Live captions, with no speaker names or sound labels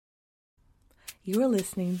You are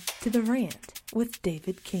listening to The Rant with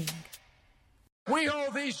David King. We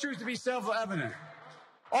hold these truths to be self-evident.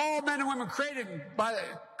 All men and women created by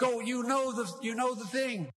go. You know the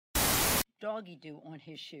thing. Doggy do on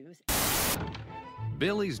his shoes.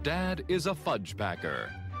 Billy's dad is a fudge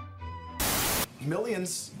packer.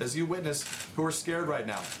 Millions, as you witnessed, who are scared right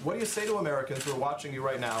now. What do you say to Americans who are watching you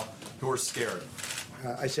right now who are scared?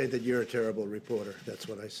 I say that you're a terrible reporter. That's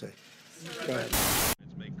what I say. Go ahead.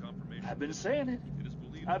 I've been saying it.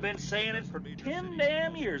 I've been saying it for 10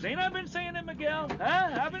 damn years. Ain't I been saying it, Miguel?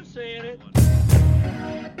 Huh? I've been saying it.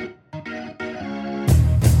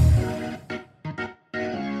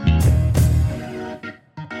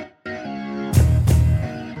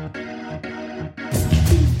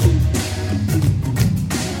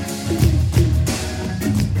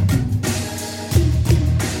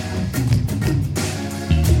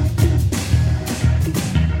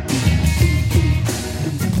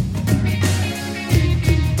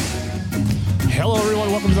 Hello, everyone.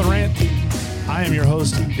 Welcome to The Rant. I am your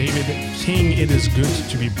host, David King. It is good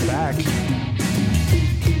to be back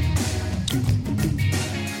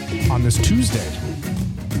on this Tuesday.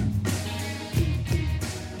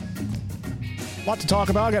 A lot to talk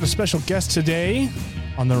about. I got a special guest today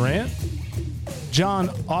on The Rant. John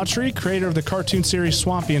Awtrey, creator of the cartoon series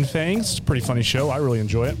Swampy and Fangs. It's a pretty funny show. I really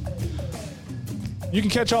enjoy it. You can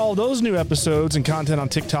catch all of those new episodes and content on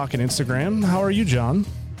TikTok and Instagram. How are you, John?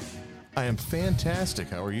 I am fantastic.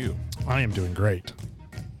 How are you? I am doing great.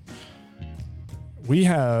 We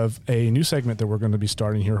have a new segment that we're going to be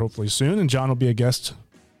starting here hopefully soon, and John will be a guest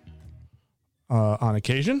on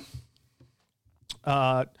occasion.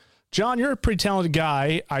 John, you're a pretty talented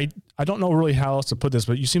guy. I don't know really how else to put this,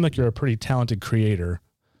 but you seem like you're a pretty talented creator.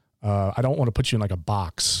 I don't want to put you in like a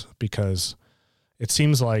box because it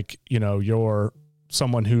seems like, you're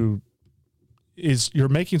someone who you're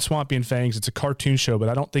making Swampy and Fangs. It's a cartoon show, but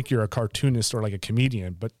I don't think you're a cartoonist or like a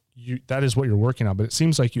comedian, but that is what you're working on. But it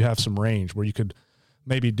seems like you have some range where you could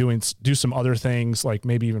maybe do some other things, like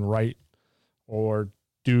maybe even write or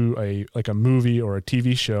do a movie or a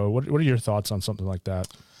TV show. What are your thoughts on something like that?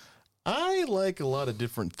 I like a lot of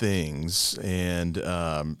different things, and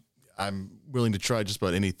I'm willing to try just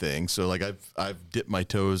about anything. So like I've dipped my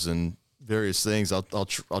toes in various things. I'll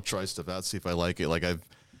try stuff out, see if I like it. Like I've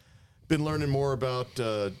been learning more about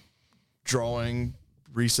drawing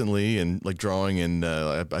recently, and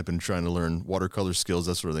I've been trying to learn watercolor skills,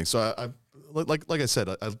 that sort of thing. So I like I said,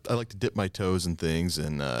 I like to dip my toes in things,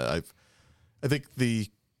 and I think the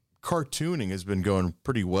cartooning has been going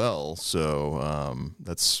pretty well. So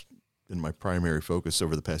that's been my primary focus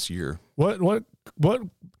over the past year. What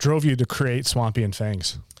drove you to create Swampy and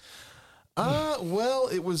Fangs? Well,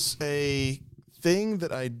 it was a thing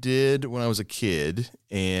that I did when I was a kid,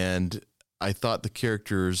 and I thought the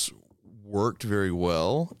characters worked very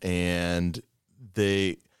well, and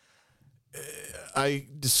I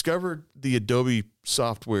discovered the Adobe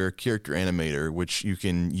software character animator, which you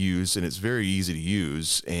can use, and it's very easy to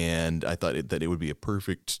use, and I thought that it would be a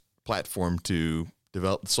perfect platform to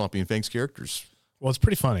develop the Swampy and Fangs characters. Well, it's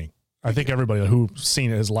pretty funny. I think everybody who's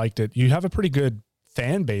seen it has liked it. You have a pretty good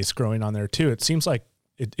fan base growing on there too. It seems like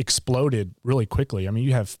it exploded really quickly. I mean,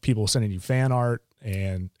 you have people sending you fan art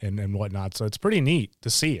and whatnot. So it's pretty neat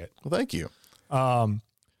to see it. Well, thank you.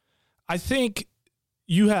 I think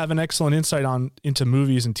you have an excellent insight into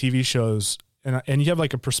movies and TV shows, and you have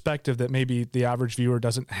like a perspective that maybe the average viewer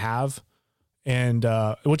doesn't have. And,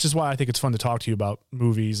 which is why I think it's fun to talk to you about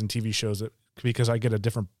movies and TV shows because I get a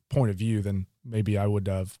different point of view than maybe I would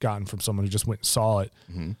have gotten from someone who just went and saw it.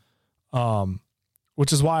 Mm-hmm.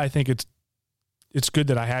 Which is why I think it's good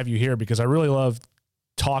that I have you here, because I really love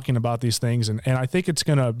talking about these things. And I think it's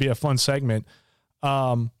going to be a fun segment.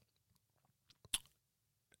 I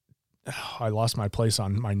lost my place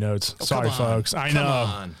on my notes. Sorry, folks. I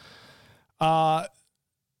know.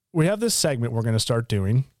 We have this segment we're going to start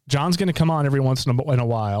doing. John's going to come on every once in a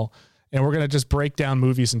while, and we're going to just break down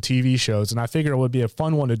movies and TV shows. And I figured it would be a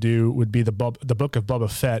fun one to do would be the Book of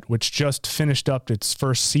Boba Fett, which just finished up its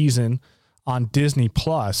first season on Disney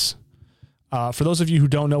Plus. For those of you who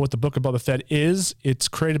don't know what the Book of Boba Fett is, it's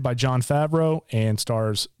created by Jon Favreau and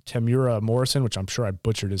stars Temuera Morrison, which I'm sure I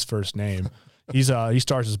butchered his first name. He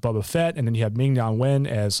stars as Boba Fett, and then you have Ming-Na Wen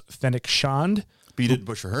as Fennec Shand. But you didn't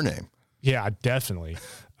butcher her name. Yeah, definitely.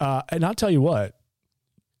 And I'll tell you what,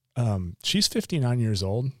 she's 59 years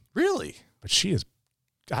old. Really? But she is,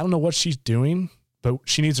 I don't know what she's doing, but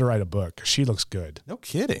she needs to write a book. She looks good. No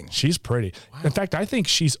kidding. She's pretty. Wow. In fact, I think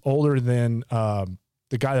she's older than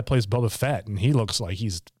the guy that plays Boba Fett, and he looks like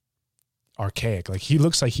he's archaic. Like he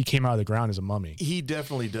looks like he came out of the ground as a mummy. He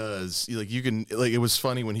definitely does. It was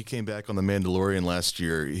funny when he came back on The Mandalorian last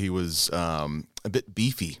year. He was a bit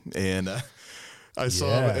beefy, and I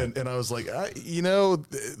saw him, and I was like,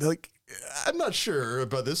 I'm not sure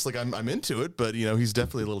about this. Like, I'm into it, but he's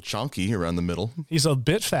definitely a little chunky around the middle. He's a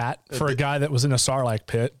bit fat for a guy that was in a Sarlacc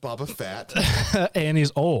pit. Boba Fett. And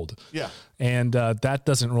he's old. Yeah. And that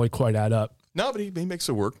doesn't really quite add up. No, but he makes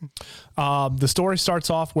it work. The story starts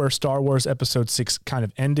off where Star Wars Episode 6 kind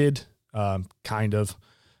of ended. Kind of.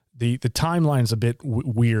 The timeline's a bit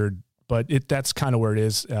weird, but that's kind of where it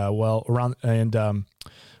is.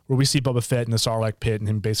 Where we see Boba Fett in the Sarlacc pit and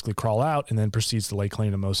him basically crawl out and then proceeds to lay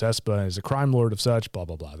claim to Mos Espa as a crime lord of such, blah,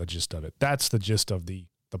 blah, blah. The gist of it. That's the gist of the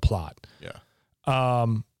plot. Yeah.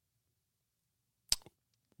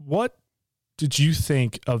 What did you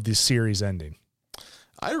think of the series ending?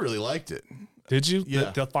 I really liked it. Did you?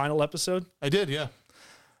 Yeah. The final episode? I did, yeah.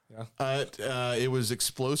 It was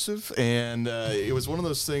explosive, and it was one of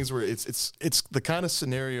those things where it's the kind of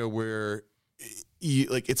scenario where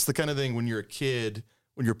it's the kind of thing when you're a kid,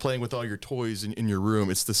 when you're playing with all your toys in your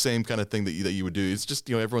room, it's the same kind of thing that you would do. It's just,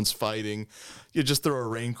 everyone's fighting. You just throw a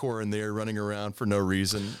Rancor in there running around for no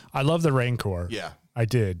reason. I love the Rancor. Yeah. I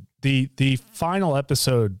did. The final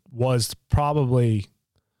episode was probably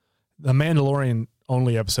the Mandalorian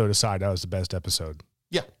only episode aside. That was the best episode.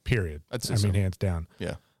 Yeah. Period. I'd say so. Hands down.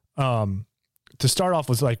 Yeah. To start off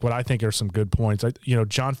with what I think are some good points.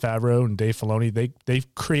 Jon Favreau and Dave Filoni, they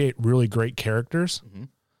create really great characters. Mm-hmm.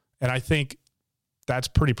 And I think that's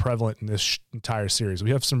pretty prevalent in this entire series.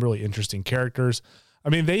 We have some really interesting characters. I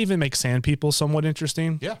mean, they even make Sand People somewhat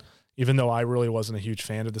interesting. Yeah. Even though I really wasn't a huge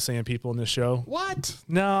fan of the Sand People in this show. What?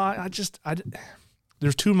 No, I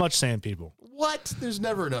there's too much Sand People. What? There's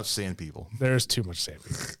never enough Sand People. There's too much Sand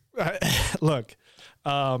People. Look,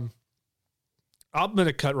 I'm going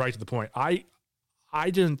to cut right to the point. I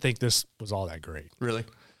didn't think this was all that great. Really?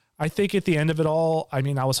 I think at the end of it all, I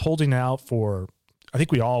mean, I was holding out for, I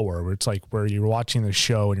think we all were, where it's like where you're watching the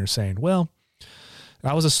show and you're saying, well,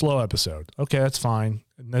 that was a slow episode. Okay, that's fine.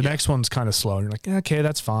 And the next one's kind of slow. And you're like, okay,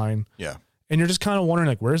 that's fine. Yeah. And you're just kind of wondering,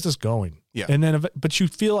 like, where's this going? Yeah. And then, but you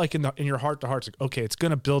feel like in your heart to heart, it's like, okay, it's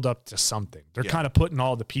going to build up to something. They're kind of putting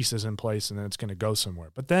all the pieces in place and then it's going to go somewhere.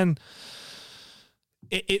 But then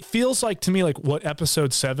it feels like to me, like what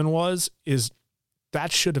episode 7 is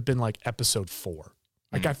that should have been like episode 4.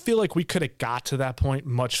 Like, I feel like we could have got to that point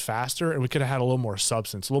much faster and we could have had a little more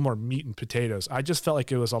substance, a little more meat and potatoes. I just felt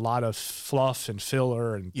like it was a lot of fluff and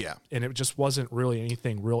filler and it just wasn't really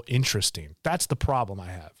anything real interesting. That's the problem I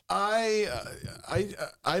have. I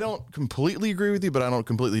don't completely agree with you, but I don't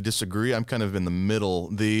completely disagree. I'm kind of in the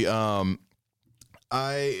middle.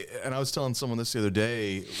 I was telling someone this the other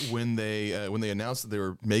day when they announced that they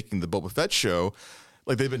were making the Boba Fett show.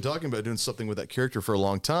 Like, they've been talking about doing something with that character for a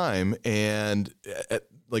long time. And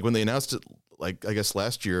like when they announced it, like, I guess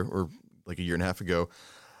last year or like a year and a half ago,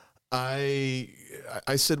 I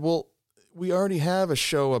said, well, we already have a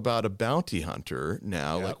show about a bounty hunter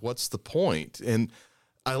now. Yep. Like, what's the point? And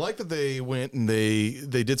I like that they went and they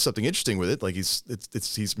did something interesting with it. Like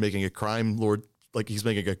he's making a crime lord, like he's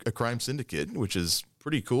making a crime syndicate, which is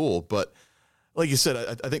pretty cool. But like you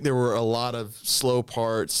said, I think there were a lot of slow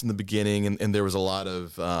parts in the beginning, and there was a lot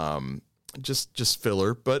of just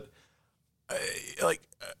filler. But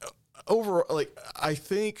overall, like I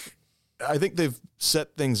think they've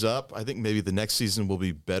set things up. I think maybe the next season will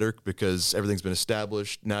be better because everything's been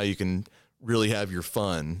established. Now you can really have your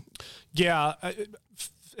fun. Yeah,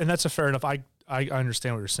 and that's a fair enough. I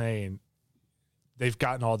understand what you're saying. They've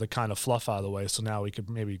gotten all the kind of fluff out of the way, so now we could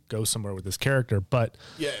maybe go somewhere with this character. But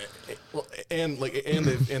yeah, well, and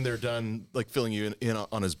they're done like filling you in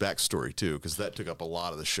on his backstory too, because that took up a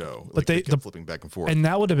lot of the show. But they kept flipping back and forth, and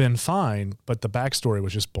that would have been fine. But the backstory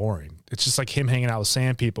was just boring. It's just like him hanging out with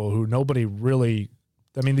Sand People who nobody really.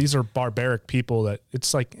 I mean, these are barbaric people that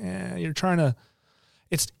it's like you're trying to.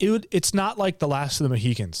 It's not like The Last of the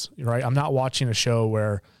Mohicans, right? I'm not watching a show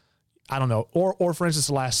where I don't know, or for instance,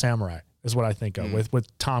 The Last Samurai. Is what I think of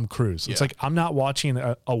with Tom Cruise. It's like I'm not watching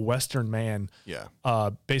a Western man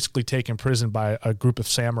basically taken prison by a group of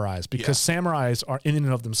samurais because samurais are in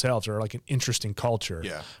and of themselves are like an interesting culture.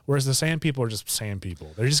 Yeah. Whereas the Sand People are just Sand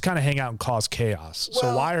People. They just kind of hang out and cause chaos. Well,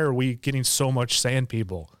 so why are we getting so much Sand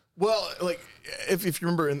People? Well, like if you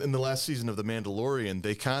remember in the last season of The Mandalorian,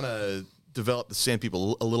 they kind of developed the Sand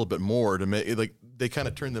People a little bit more to make like they kind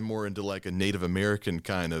of turned them more into like a Native American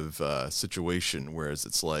kind of situation, whereas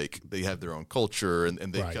it's like they have their own culture and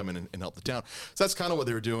they come in and help the town. So that's kind of what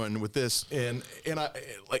they were doing with this. And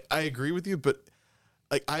I agree with you, but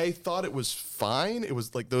like I thought it was fine. It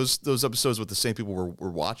was like those episodes with the same people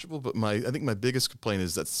were watchable. But I think my biggest complaint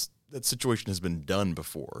is that situation has been done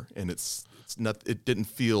before, and it's not. It didn't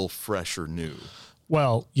feel fresh or new.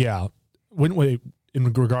 Well, yeah. In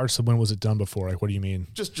regards to when was it done before? Like, what do you mean?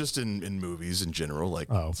 Just in movies in general, like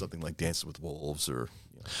something like Dances with Wolves or.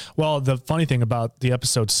 Well, the funny thing about the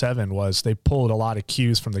episode 7 was they pulled a lot of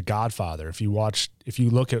cues from The Godfather. If you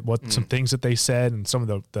look at what some things that they said and some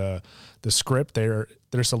of the script,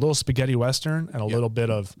 there's a little spaghetti western and a little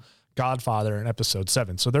bit of Godfather in episode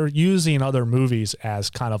 7. So they're using other movies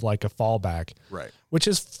as kind of like a fallback, right? Which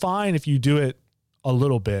is fine if you do it a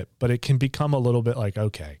little bit, but it can become a little bit like,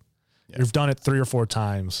 okay, you've done it 3 or 4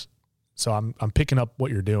 times. So I'm picking up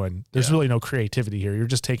what you're doing. There's really no creativity here. You're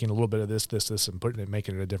just taking a little bit of this, and putting it,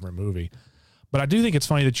 making it a different movie. But I do think it's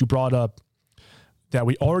funny that you brought up that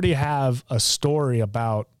we already have a story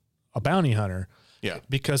about a bounty hunter. Yeah.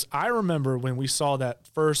 Because I remember when we saw that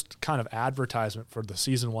first kind of advertisement for the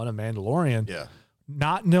season 1 of Mandalorian. Yeah.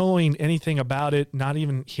 Not knowing anything about it, not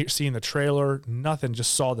even seeing the trailer, nothing.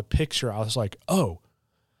 Just saw the picture. I was like, oh.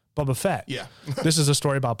 Boba Fett. Yeah. This is a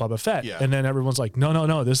story about Boba Fett. Yeah. And then everyone's like,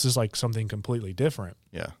 no, this is like something completely different.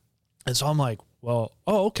 Yeah. And so I'm like, well,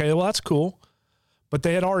 okay, well, that's cool. But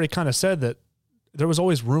they had already kind of said that there was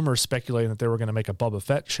always rumors speculating that they were going to make a Boba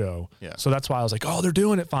Fett show. Yeah. So that's why I was like, oh, they're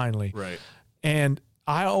doing it finally. Right. And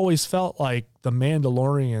I always felt like the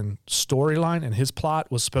Mandalorian storyline and his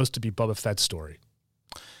plot was supposed to be Boba Fett's story.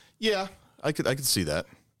 Yeah, I could see that.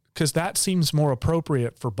 Because that seems more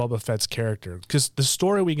appropriate for Boba Fett's character. Because the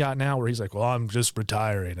story we got now where he's like, well, I'm just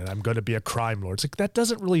retiring and I'm going to be a crime lord. It's like, that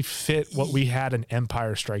doesn't really fit what we had in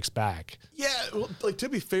Empire Strikes Back. Yeah, well, like, to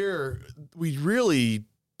be fair, we really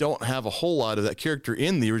don't have a whole lot of that character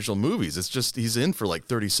in the original movies. It's just he's in for like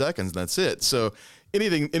 30 seconds and that's it. So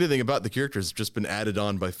anything about the character has just been added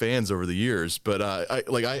on by fans over the years. But I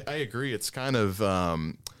agree. It's kind of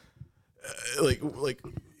like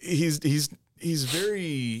he's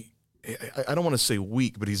very, I don't want to say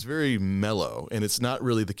weak, but he's very mellow, and it's not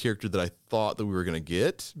really the character that I thought that we were going to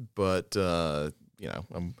get, but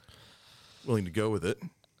I'm willing to go with it.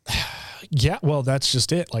 Yeah, well, that's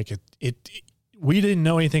just it. Like we didn't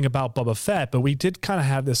know anything about Boba Fett, but we did kind of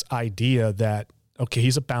have this idea that, okay,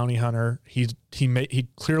 he's a bounty hunter. He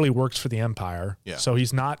clearly works for the Empire. Yeah. So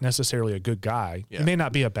he's not necessarily a good guy. Yeah. He may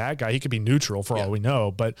not be a bad guy. He could be neutral for all we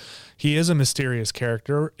know, but he is a mysterious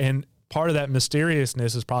character, and part of that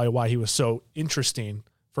mysteriousness is probably why he was so interesting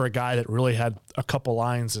for a guy that really had a couple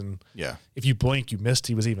lines, and if you blink, you missed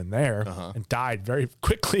he was even there, and died very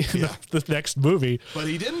quickly in the next movie. But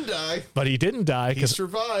he didn't die. He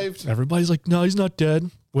survived. Everybody's like, no, he's not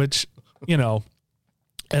dead, which, and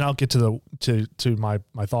I'll get to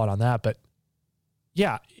my thought on that. But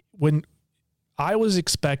yeah, when I was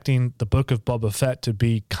expecting the Book of Boba Fett to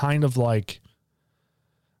be kind of like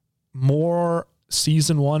more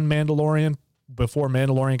season 1 Mandalorian before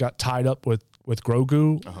Mandalorian got tied up with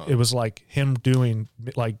Grogu. It was like him going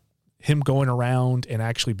around and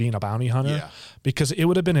actually being a bounty hunter, because it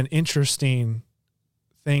would have been an interesting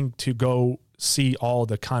thing to go see all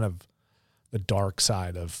the kind of the dark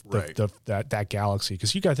side of that galaxy.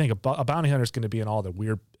 Because you got to think a bounty hunter is going to be in all the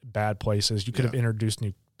weird, bad places. You could have introduced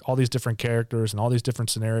all these different characters and all these different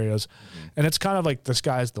scenarios. And it's kind of like the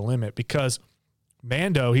sky's the limit, because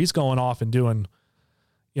Mando, he's going off and doing,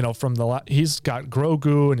 he's got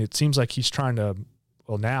Grogu, and it seems like he's trying to,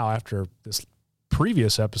 now after this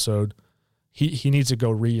previous episode, he needs to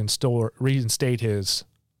go reinstate his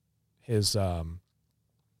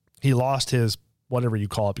he lost his whatever you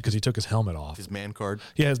call it because he took his helmet off. His man card.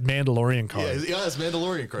 Yeah, his Mandalorian card. Yeah, his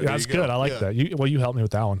Mandalorian card. Yeah, that's good. I like that. You helped me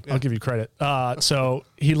with that one. I'll give you credit. So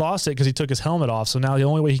he lost it because he took his helmet off. So now the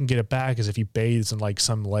only way he can get it back is if he bathes in like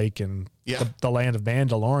some lake in the land of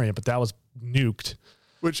Mandalorian. But that was nuked.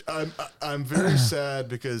 Which I'm very sad,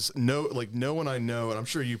 because no one I know, and I'm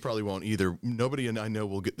sure you probably won't either. Nobody I know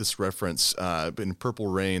will get this reference. But in Purple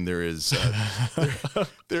Rain, there is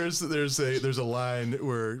there's a line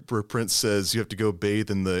where Prince says you have to go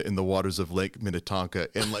bathe in the waters of Lake Minnetonka,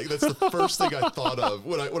 and like that's the first thing I thought of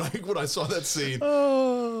when I saw that scene.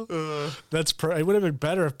 It would have been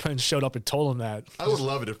better if Prince showed up and told him that. I would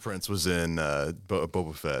love it if Prince was in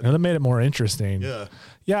Boba Fett. And that made it more interesting.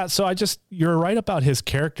 Yeah. So you're right about his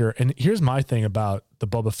character. And here's my thing about the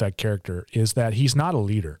Boba Fett character is that he's not a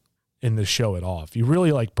leader in this show at all. If you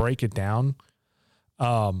really like break it down,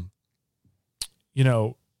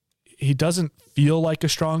 he doesn't feel like a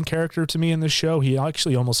strong character to me in this show. He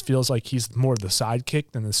actually almost feels like he's more of the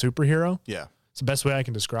sidekick than the superhero. Yeah. It's the best way I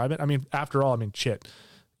can describe it. I mean, after all, the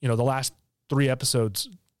last 3 episodes,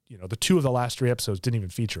 the 2 of the last 3 episodes didn't even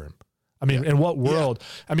feature him. I mean, in what world?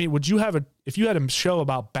 I mean, would you have if you had a show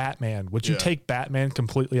about Batman, would you take Batman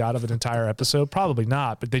completely out of an entire episode? Probably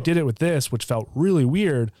not. But they did it with this, which felt really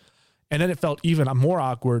weird. And then it felt even more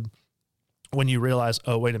awkward when you realize,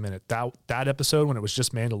 oh, wait a minute, that episode when it was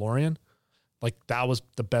just Mandalorian, like that was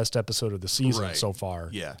the best episode of the season so far.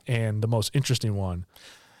 Yeah. And the most interesting one.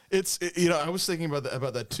 I was thinking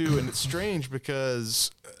about that too. And it's strange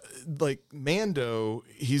because like Mando,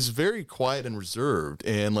 he's very quiet and reserved,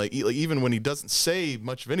 and like even when he doesn't say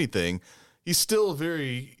much of anything, he's still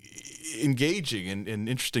very engaging and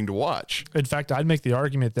interesting to watch. In fact, I'd make the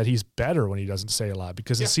argument that he's better when he doesn't say a lot,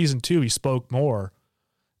 because in season 2 he spoke more,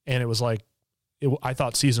 and it was like I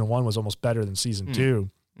thought season 1 was almost better than season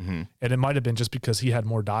 2, and it might have been just because he had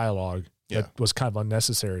more dialogue that was kind of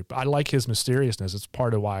unnecessary. But I like his mysteriousness. It's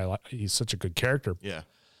part of why he's such a good character. Yeah,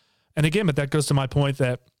 and again, but that goes to my point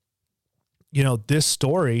that, you know, this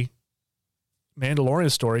story,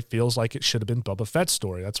 Mandalorian story, feels like it should have been Boba Fett's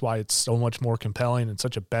story. That's why it's so much more compelling and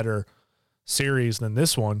such a better series than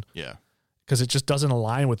this one. Yeah. Because it just doesn't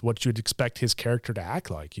align with what you'd expect his character to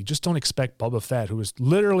act like. You just don't expect Boba Fett, who is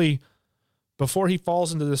literally, before he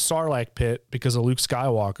falls into the Sarlacc pit because of Luke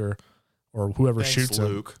Skywalker or whoever shoots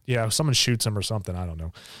him. Yeah, someone shoots him or something. I don't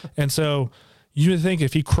know. And so you would think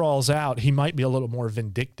if he crawls out, he might be a little more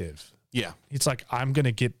vindictive. Yeah. It's like, I'm going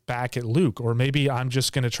to get back at Luke, or maybe I'm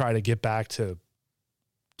just going to try to get back to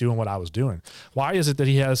doing what I was doing. Why is it that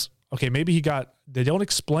he has, maybe they don't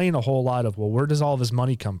explain a whole lot of, well, where does all of his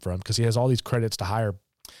money come from? Because he has all these credits to hire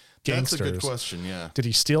gangsters. That's a good question, yeah. Did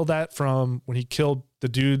he steal that from when he killed the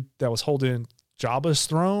dude that was holding Jabba's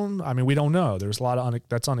throne? I mean, we don't know. There's a lot of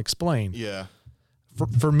that's unexplained. Yeah.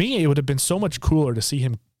 For me, it would have been so much cooler to see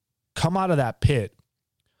him come out of that pit,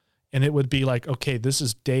 and it would be like, okay, this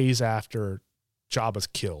is days after Jabba's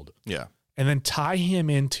killed. Yeah. And then tie him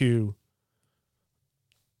into,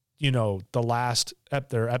 you know, the last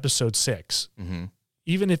episode 6. Mm-hmm.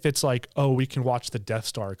 Even if it's like, oh, we can watch the Death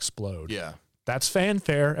Star explode. Yeah. That's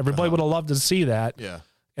fanfare. Everybody would have loved to see that. Yeah.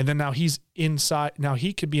 And then now he's inside. Now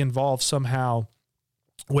he could be involved somehow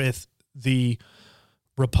with the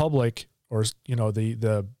Republic, or, you know,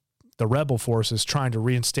 the rebel forces trying to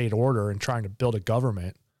reinstate order and trying to build a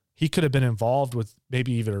government. He could have been involved with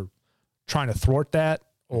maybe either trying to thwart that,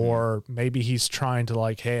 or maybe he's trying to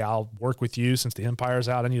like, hey, I'll work with you since the Empire's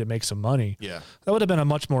out. I need to make some money. Yeah. That would have been a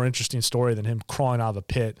much more interesting story than him crawling out of a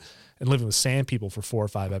pit and living with sand people for 4 or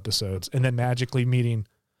 5 episodes and then magically meeting.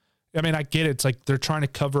 I mean, I get it. It's like they're trying to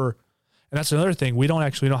cover, and that's another thing. We don't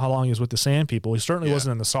actually know how long he was with the sand people. He certainly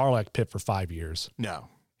wasn't in the Sarlacc pit for 5 years. No.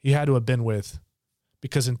 He had to have been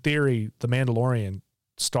because in theory, The Mandalorian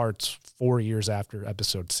starts 4 years after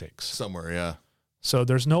episode 6. Somewhere, yeah. So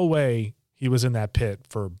there's no way he was in that pit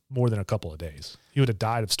for more than a couple of days. He would have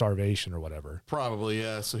died of starvation or whatever. Probably,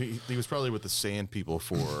 yeah. So he was probably with the sand people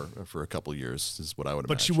for a couple of years, is what I would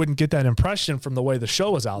imagine. But you wouldn't get that impression from the way the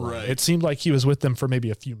show was outlined. Right. It seemed like he was with them for maybe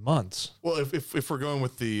a few months. Well, if we're going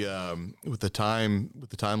with the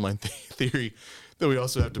timeline theory, then we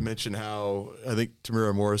also have to mention how I think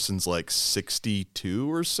Tamara Morrison's like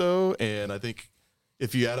 62 or so, and I think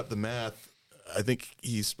if you add up the math, I think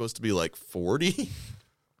he's supposed to be like 40.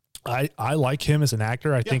 I like him as an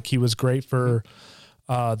actor. I think he was great for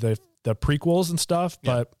the prequels and stuff,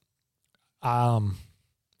 but and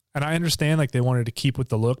I understand like they wanted to keep with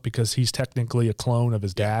the look because he's technically a clone of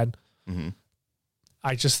his dad. Mm-hmm.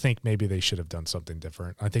 I just think maybe they should have done something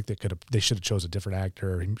different. I think they should have chose a different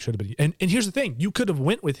actor. He should have been. And here's the thing: you could have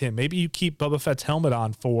went with him. Maybe you keep Boba Fett's helmet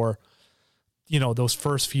on for, you know, those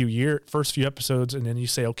first few episodes, and then you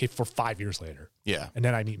say, okay, for 5 years later, and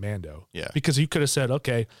then I meet Mando, because you could have said,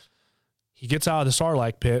 okay, he gets out of the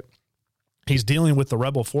Sarlacc pit, he's dealing with the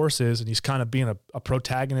rebel forces, and he's kind of being a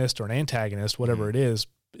protagonist or an antagonist, whatever it is,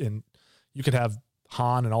 and you could have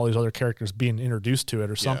Han and all these other characters being introduced to it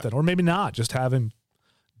or something, or maybe not, just have him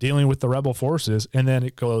dealing with the rebel forces, and then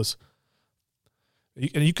it goes,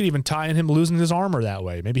 and you could even tie in him losing his armor that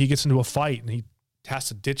way. Maybe he gets into a fight and he has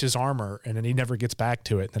to ditch his armor, and then he never gets back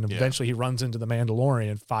to it. And then eventually he runs into the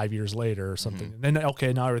Mandalorian 5 years later or something. And then,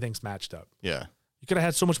 okay, now everything's matched up. Yeah. You could have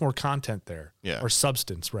had so much more content there, or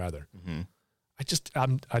substance rather.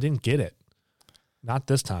 I didn't get it. Not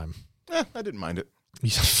this time. I didn't mind it.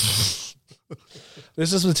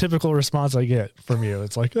 This is the typical response I get from you.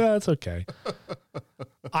 It's like, it's okay.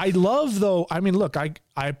 I love, though, I mean, look, I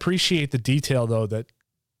appreciate the detail, though, that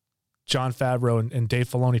Jon Favreau and Dave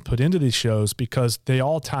Filoni put into these shows, because they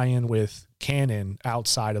all tie in with canon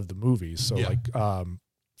outside of the movies. So, like,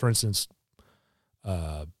 for instance,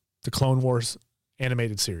 the Clone Wars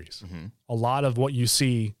animated series. A lot of what you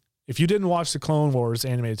see if you didn't watch the Clone Wars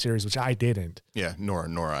animated series, which I didn't. Yeah, nor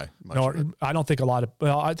I. I don't think a lot of,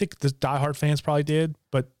 I think the diehard fans probably did,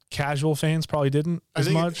 but casual fans probably didn't as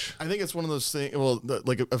much. I think it's one of those things. Well,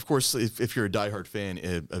 like, of course, if you're a diehard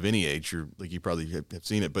fan of any age, you probably have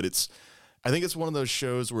seen it, but I think it's one of those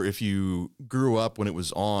shows where if you grew up when it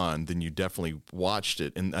was on, then you definitely watched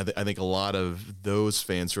it. And I think a lot of those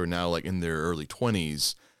fans who are now like in their early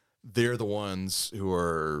 20s, they're the ones who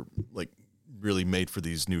are like really made for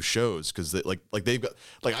these new shows, because they they've got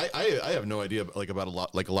like I have no idea about a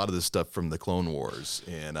lot of this stuff from the Clone Wars,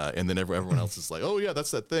 and then everyone else is like, oh yeah,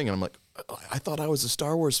 that's that thing, and I'm like, I thought I was a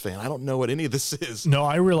Star Wars fan. I don't know what any of this is. No,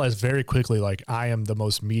 I realized very quickly, like, I am the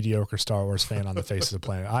most mediocre Star Wars fan on the face of the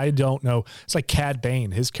planet. I don't know. It's like Cad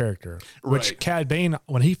Bane, his character, which Cad Bane,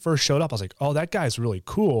 when he first showed up, I was like, oh, that guy's really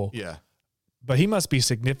cool. Yeah. But he must be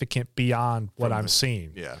significant beyond what I'm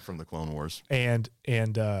seeing. Yeah, from the Clone Wars. And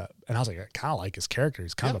I was like, I kind of like his character.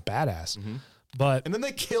 He's kind of a badass. Mm-hmm. And then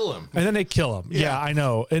they kill him. Yeah, I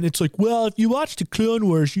know. And it's like, well, if you watch the Clone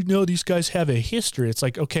Wars, you know these guys have a history. It's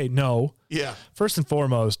like, okay, no. Yeah. First and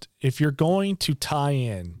foremost, if you're going to tie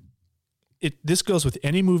in, this goes with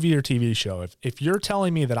any movie or TV show. If you're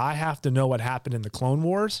telling me that I have to know what happened in the Clone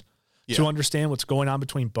Wars to understand what's going on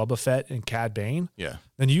between Boba Fett and Cad Bane,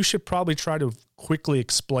 then you should probably try to quickly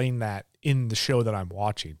explain that in the show that I'm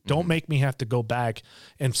watching. Don't make me have to go back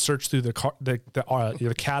and search through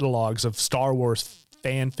the catalogs of Star Wars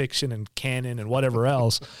fan fiction and canon and whatever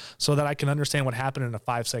else so that I can understand what happened in a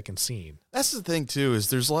 5-second scene. That's the thing too, is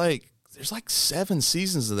there's like 7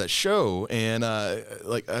 seasons of that show, and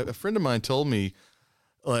like a friend of mine told me,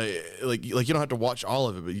 like you don't have to watch all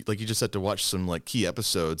of it, but like you just have to watch some like key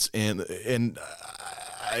episodes, and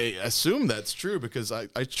I assume that's true, because I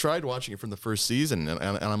tried watching it from the first season,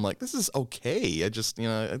 and I'm like, this is okay. I just,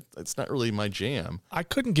 it's not really my jam. I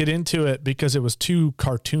couldn't get into it because it was too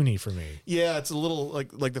cartoony for me. Yeah, it's a little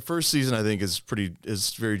like the first season, I think, is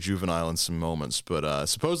very juvenile in some moments, but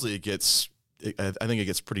supposedly I think it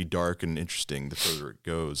gets pretty dark and interesting the further it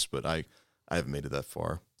goes, but I haven't made it that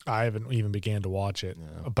far. I haven't even began to watch it,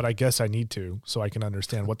 but I guess I need to, so I can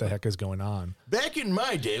understand what the heck is going on. Back in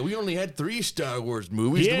my day, we only had 3 Star Wars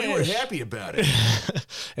movies, and we were happy about it.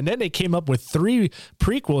 And then they came up with 3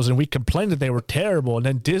 prequels, and we complained that they were terrible. And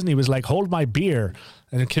then Disney was like, hold my beer.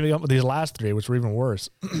 And then came up with these last 3, which were even worse.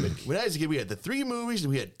 When I was a kid, we had the 3 movies,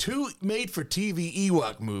 and we had 2 made-for-TV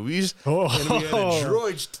Ewok movies, and we had a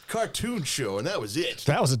droid cartoon show, and that was it.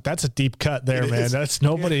 That's a deep cut there, man. That's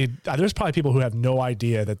nobody. There's probably people who have no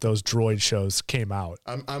idea that those droid shows came out.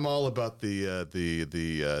 I'm all about the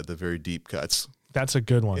very deep cuts. That's a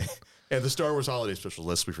good one. And the Star Wars Holiday Special,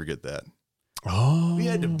 lest we forget that. Oh, we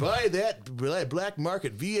had to buy that black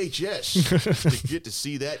market VHS to get to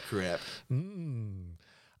see that crap.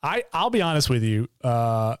 I'll be honest with you.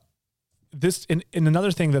 This and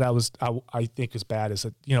another thing that I think is bad is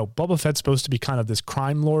that, Boba Fett's supposed to be kind of this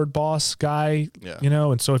crime lord boss guy,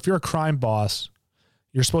 and so if you're a crime boss,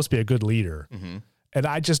 you're supposed to be a good leader. Mm-hmm. And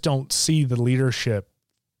I just don't see the leadership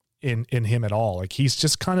in him at all. Like, he's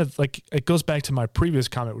just kind of like, it goes back to my previous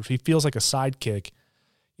comment, which he feels like a sidekick.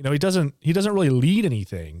 He doesn't really lead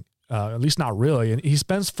anything, at least not really. And he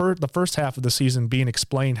spends the first half of the season being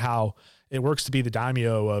explained how it works to be the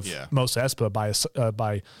daimyo of Mos Espa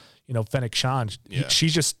by Fennec Shan. Yeah. She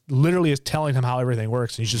just literally is telling him how everything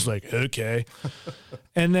works, and he's just like, okay.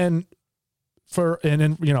 and then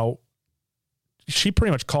she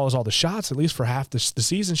pretty much calls all the shots, at least for half the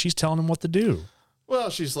season. She's telling him what to do. Well,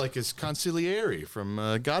 she's like his consigliere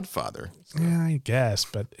from Godfather. Yeah, I guess,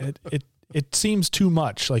 but it seems too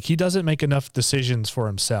much. Like, he doesn't make enough decisions for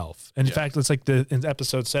himself. And in fact, it's like in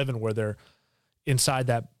episode 7 where they're inside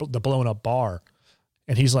the blown up bar,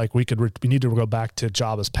 and he's like, we need to go back to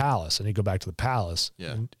Jabba's palace, and he'd go back to the palace.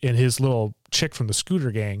 Yeah. And his little chick from the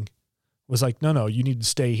scooter gang was like, no, you need to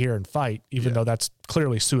stay here and fight, even though that's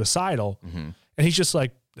clearly suicidal. Mm-hmm. And he's just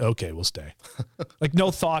like, okay, we'll stay. Like, no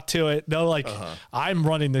thought to it. No, like, I'm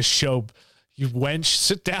running this show. You wench,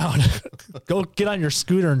 sit down. Go get on your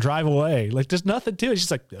scooter and drive away. Like, there's nothing to it. She's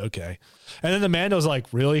like, okay. And then the Mando's like,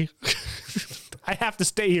 really? I have to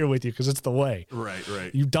stay here with you because it's the way. Right.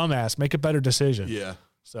 You dumbass. Make a better decision. Yeah.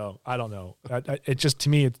 So, I don't know. It just, to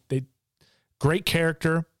me, great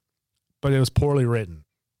character, but it was poorly written.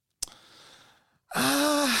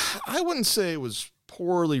 I wouldn't say it was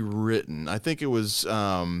poorly written. I think it was,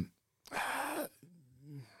 let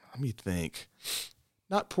me think.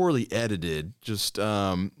 Not poorly edited, just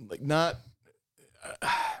not.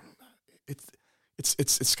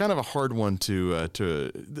 It's kind of a hard one to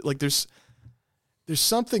like. There's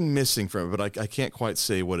something missing from it, but I can't quite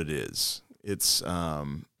say what it is. It's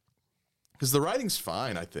because the writing's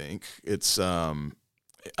fine. I think it's. I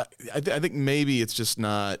think maybe it's just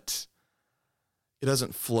not. It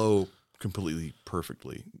doesn't flow completely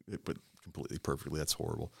perfectly, but completely perfectly. That's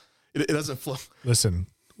horrible. It doesn't flow. Listen,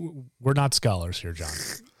 we're not scholars here, John.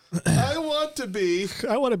 I want to be.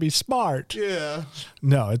 I want to be smart. Yeah.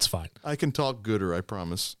 No, it's fine. I can talk gooder, I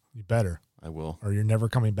promise. You better. I will. Or you're never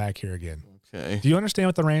coming back here again. Okay. Do you understand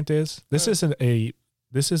what the rant is? This is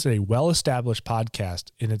a well-established podcast,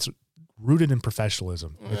 and it's rooted in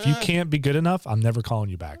professionalism. If you can't be good enough, I'm never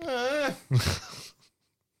calling you back. I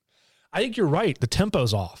think you're right. The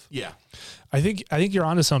tempo's off. Yeah. I think you're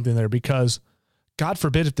onto something there, because God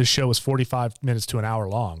forbid if the show was 45 minutes to an hour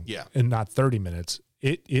long, yeah, and not 30 minutes,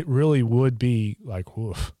 it really would be like,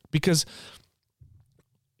 woof. Because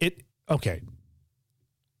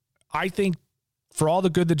I think for all the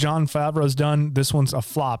good that Jon Favreau's done, this one's a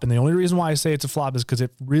flop. And the only reason why I say it's a flop is because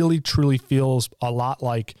it really, truly feels a lot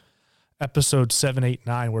like episode 7, 8,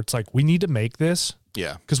 9, where it's like, we need to make this.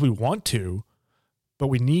 Yeah. Because we want to, but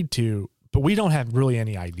we need to, but we don't have really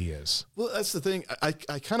any ideas. Well, that's the thing. I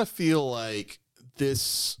kind of feel like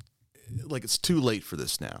this, like it's too late for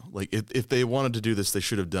this now. Like if they wanted to do this, they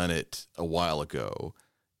should have done it a while ago.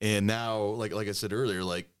 And now, like I said earlier,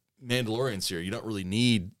 like Mandalorian's here. You don't really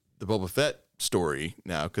need the Boba Fett story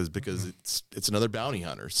now because it's another bounty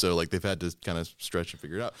hunter. So like they've had to kind of stretch and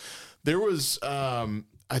figure it out. There was I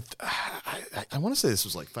want to say this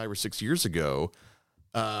was like 5 or 6 years ago.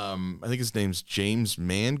 I think his name's James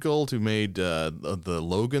Mangold, who made the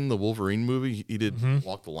Logan, the Wolverine movie. He did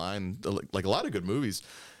Walk the Line, like a lot of good movies.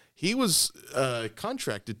 He was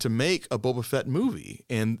contracted to make a Boba Fett movie,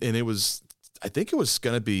 and it was, I think it was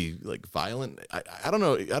going to be like violent. I don't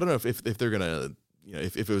know if they're gonna,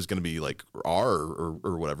 if it was going to be like R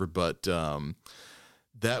or whatever, but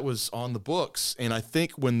that was on the books. And I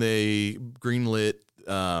think when they greenlit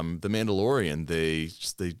The Mandalorian, they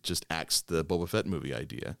just axed the Boba Fett movie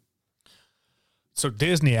idea. So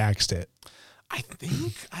Disney axed it. I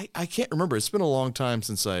think I can't remember. It's been a long time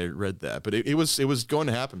since I read that, but it was going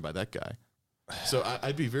to happen by that guy. So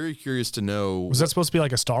I'd be very curious to know. Was that supposed to be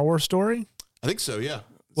like a Star Wars story? I think so. Yeah.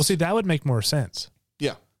 Well, see, that would make more sense.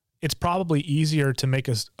 Yeah. It's probably easier to make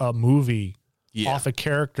a movie off a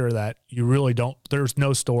character that you really don't. There's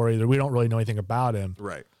no story. We don't really know anything about him.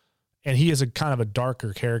 Right. And he is a kind of a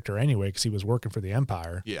darker character anyway, because he was working for the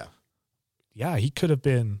Empire. Yeah. Yeah, he could have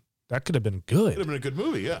been. That could have been good. Could have been a good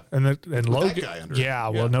movie, yeah. And Logan, that guy under yeah,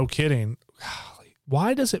 it. well, no kidding.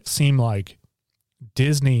 Why does it seem like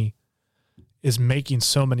Disney is making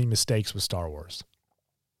so many mistakes with Star Wars?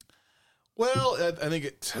 Well, I think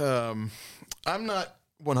it. I'm not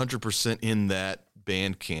 100% in that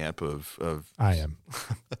band camp of. I am.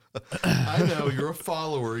 I know you're a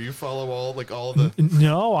follower. You follow all the.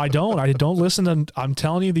 No, I don't. I don't listen to. I'm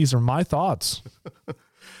telling you, these are my thoughts.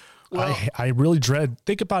 Well, I really dread.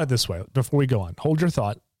 Think about it this way before we go on. Hold your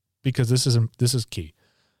thought, because this is key.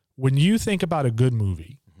 When you think about a good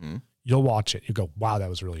movie, you'll watch it. You go, "Wow, that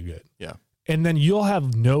was really good." Yeah, and then you'll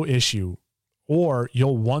have no issue, or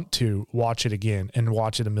you'll want to watch it again and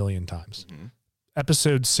watch it a million times.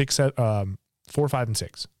 Episode 6, 4, 5, and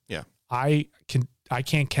 6. Yeah, I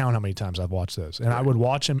can't count how many times I've watched those, and I would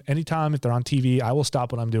watch them anytime if they're on TV. I will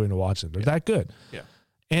stop what I'm doing to watch them. They're that good. Yeah,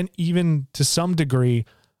 and even to some degree,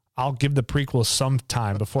 I'll give the prequels some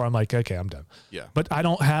time before I'm like, okay, I'm done. Yeah. But I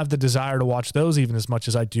don't have the desire to watch those even as much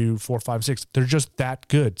as I do 4, 5, 6. They're just that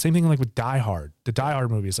good. Same thing like with Die Hard. The Die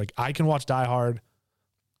Hard movies. Like I can watch Die Hard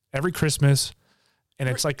every Christmas, and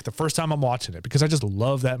it's like the first time I'm watching it because I just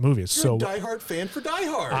love that movie. It's You're a Die Hard fan for Die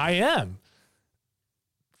Hard. I am.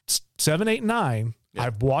 7, 8, 9. Yeah.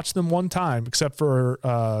 I've watched them one time, except for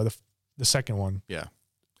the second one. Yeah.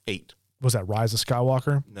 8. Was that Rise of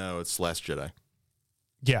Skywalker? No, it's Last Jedi.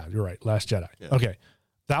 Yeah, you're right. Last Jedi. Yeah. Okay.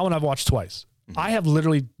 That one I've watched twice. I have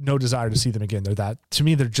literally no desire to see them again. To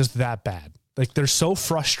me, they're just that bad. Like they're so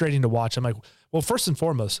frustrating to watch. I'm like, well, first and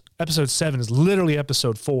foremost, episode 7 is literally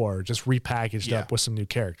episode 4, just repackaged up with some new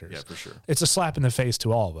characters. Yeah, for sure. It's a slap in the face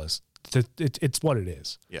to all of us. It's what it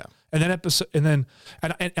is. Yeah. And then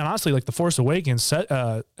honestly, like The Force Awakens,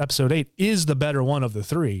 episode 8 is the better one of the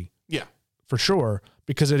 3. Yeah, for sure,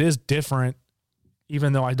 because it is different.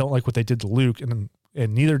 Even though I don't like what they did to Luke, and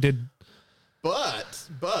neither did. But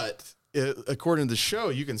according to the show,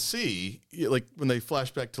 you can see, like when they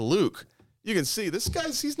flash back to Luke, you can see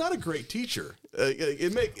he's not a great teacher.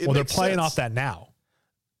 They're playing off that now.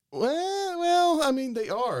 Well, I mean they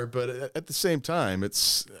are, but at the same time,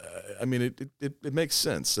 it's. It makes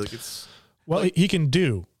sense. Like it's. Well, he can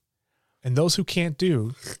do, and those who can't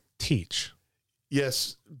do, teach.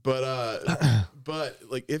 Yes, but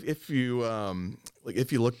like if you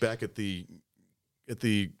if you look back at the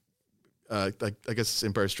I guess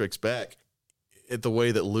Empire Strikes Back, at the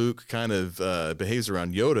way that Luke kind of behaves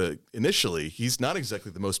around Yoda initially, he's not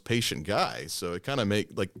exactly the most patient guy. So it kind of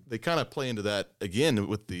they kind of play into that again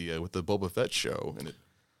with the Boba Fett show, and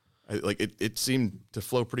it seemed to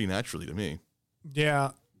flow pretty naturally to me.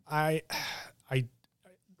 Yeah, I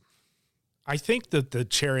think that the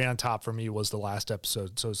cherry on top for me was the last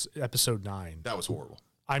episode. So it's episode 9. That was horrible.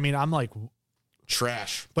 I mean, I'm like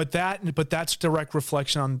trash. But that's direct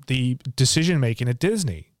reflection on the decision making at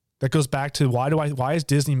Disney. That goes back to why is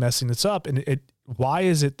Disney messing this up? And why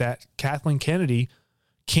is it that Kathleen Kennedy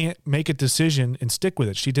can't make a decision and stick with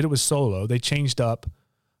it? She did it with Solo. They changed up.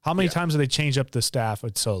 How many times have they changed up the staff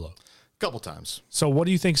at Solo? A couple times. So what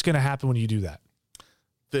do you think is going to happen when you do that?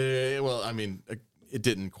 It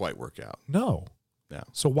didn't quite work out. No. Yeah.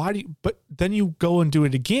 So but then you go and do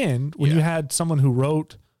it again when you had someone who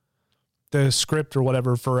wrote the script or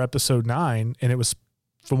whatever for episode 9, and it was,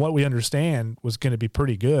 from what we understand, was going to be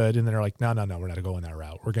pretty good. And then they're like, no, we're not going that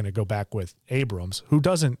route. We're going to go back with Abrams, who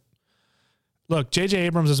doesn't look. J.J.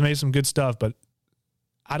 Abrams has made some good stuff, but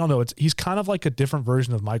I don't know. He's kind of like a different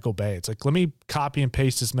version of Michael Bay. It's like, let me copy and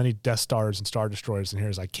paste as many Death Stars and Star Destroyers in here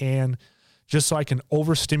as I can, just so I can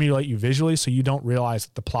overstimulate you visually so you don't realize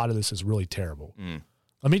that the plot of this is really terrible.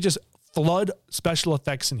 Let me just flood special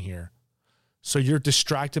effects in here so you're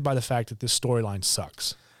distracted by the fact that this storyline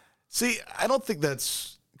sucks. See, I don't think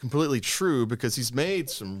that's completely true because he's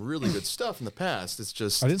made some really good stuff in the past. It's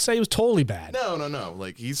just, I didn't say he was totally bad. No.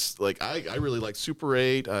 Like he's like, I really like Super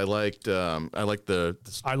 8. I love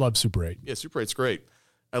Super 8. Yeah, Super 8's great.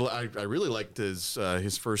 I really liked his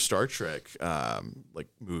first Star Trek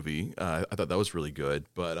movie. I thought that was really good.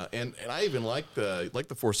 But and I even liked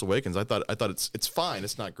the Force Awakens. I thought it's fine.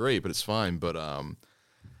 It's not great, but it's fine. But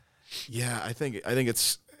yeah, I think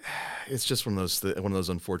it's just one of those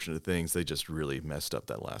unfortunate things. They just really messed up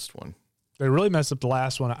that last one. They really messed up the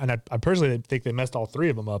last one, and I personally think they messed all 3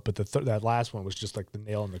 of them up. But that last one was just like the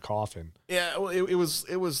nail in the coffin. Yeah, well, it was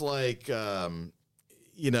like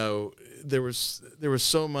there was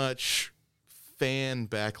so much fan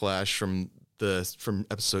backlash from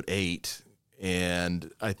episode 8, and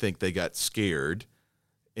I think they got scared.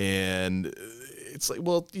 And it's like,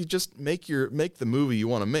 well, you just make the movie you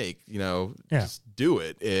want to make, just do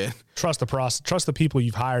it and trust the process, trust the people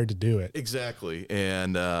you've hired to do it. Exactly.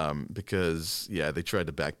 And because they tried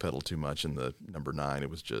to backpedal too much in the number 9. It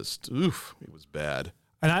was just, it was bad.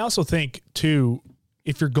 And I also think too,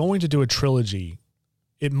 if you're going to do a trilogy,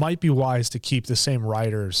 it might be wise to keep the same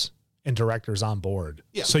writers and directors on board.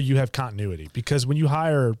 Yeah. So you have continuity, because when you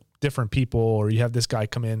hire different people, or you have this guy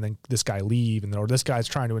come in, then this guy leave, or this guy's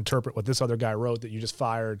trying to interpret what this other guy wrote that you just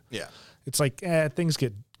fired. Yeah. It's like, things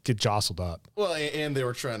get jostled up. Well, and they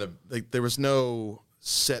were trying to, there was no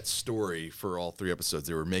set story for all 3 episodes.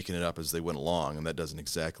 They were making it up as they went along, and that doesn't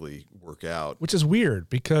exactly work out. Which is weird,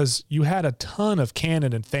 because you had a ton of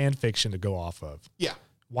canon and fan fiction to go off of. Yeah.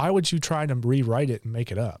 Why would you try to rewrite it and make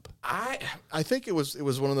it up? I think it was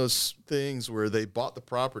one of those things where they bought the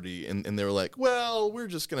property and they were like, well, we're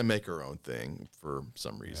just going to make our own thing for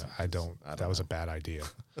some reason. Yeah, that was a bad idea.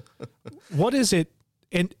 What is it?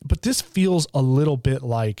 But this feels a little bit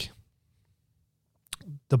like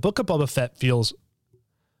the Book of Boba Fett feels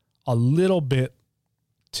a little bit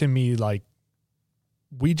to me like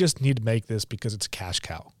we just need to make this because it's a cash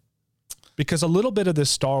cow. Because a little bit of this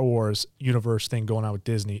Star Wars universe thing going on with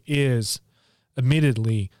Disney is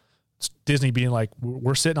admittedly Disney being like,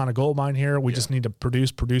 we're sitting on a gold mine here. We just need to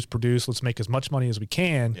produce. Let's make as much money as we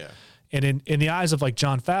can. Yeah. And in the eyes of like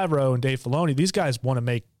John Favreau and Dave Filoni, these guys want to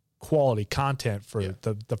make quality content for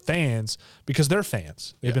the fans because they're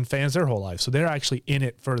fans. They've been fans their whole life. So they're actually in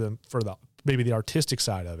it for the maybe the artistic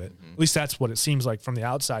side of it. Mm-hmm. At least that's what it seems like from the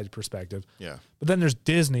outside perspective. Yeah. But then there's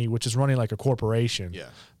Disney, which is running like a corporation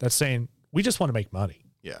that's saying, we just want to make money.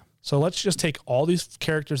 Yeah. So let's just take all these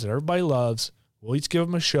characters that everybody loves. We'll each give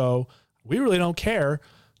them a show. We really don't care.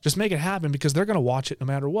 Just make it happen because they're going to watch it no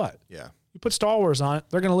matter what. Yeah. You put Star Wars on it,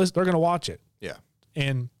 they're going to watch it. Yeah.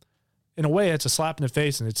 And in a way, it's a slap in the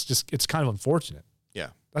face, and it's kind of unfortunate.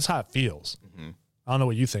 Yeah. That's how it feels. Mm-hmm. I don't know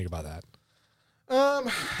what you think about that.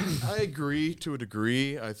 I agree to a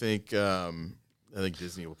degree. I think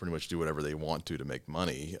Disney will pretty much do whatever they want to make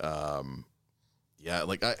money. I'm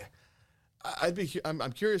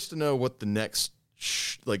curious to know what the next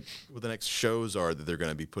what the next shows are that they're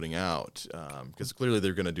going to be putting out, because clearly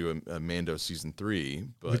they're going to do a Mando season 3,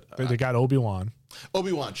 but they got Obi-Wan,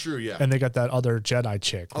 true, yeah, and they got that other Jedi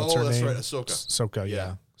chick. What's her name? Right, Ahsoka,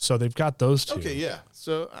 yeah. So they've got those 2. Okay, yeah.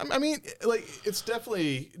 So I mean, like, it's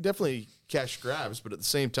definitely cash grabs, but at the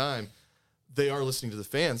same time, they are listening to the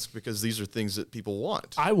fans because these are things that people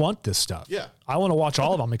want. I want this stuff. Yeah. I want to watch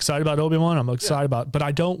all of them. I'm excited about Obi-Wan. I'm excited about, but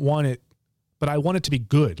I don't want it, but I want it to be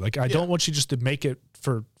good. Like, I don't want you just to make it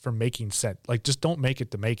for making sense. Like, just don't make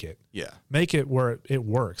it to make it. Yeah. Make it where it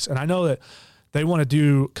works. And I know that they want to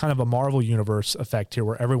do kind of a Marvel universe effect here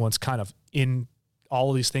where everyone's kind of in, all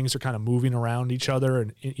of these things are kind of moving around each other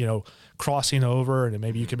and, you know, crossing over, and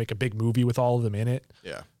maybe you can make a big movie with all of them in it.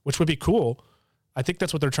 Yeah. Which would be cool. I think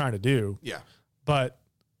that's what they're trying to do. Yeah. But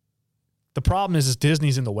the problem is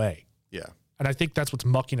Disney's in the way. Yeah. And I think that's what's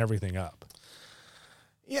mucking everything up.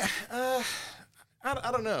 Yeah.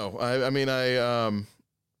 I don't know. I mean,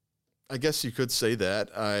 I guess you could say that.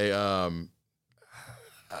 I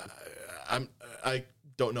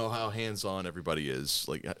don't know how hands-on everybody is.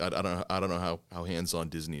 Like, I don't know how hands-on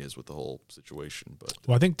Disney is with the whole situation. But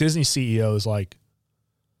well, I think Disney CEO is like,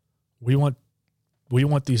 we want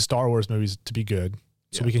these Star Wars movies to be good,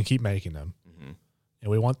 so we can keep making them. Mm-hmm.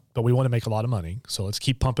 And we want to make a lot of money, so let's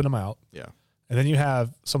keep pumping them out. Yeah. And then you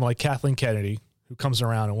have someone like Kathleen Kennedy who comes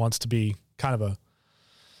around and wants to be kind of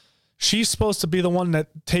she's supposed to be the one that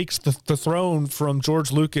takes the throne from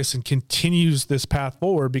George Lucas and continues this path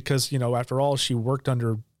forward because, you know, after all, she worked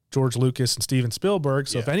under George Lucas and Steven Spielberg.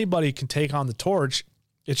 So if anybody can take on the torch,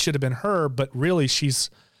 it should have been her. But really, she's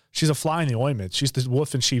a fly in the ointment. She's the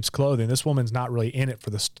wolf in sheep's clothing. This woman's not really in it for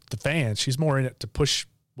the fans. She's more in it to push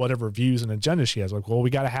whatever views and agenda she has. Like, well, we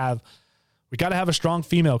got to have a strong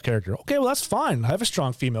female character. Okay, well, that's fine. Have a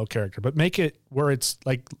strong female character, but make it where it's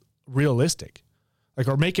like realistic. Like,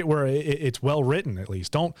 or make it where it's well written at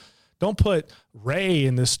least. Don't put Rey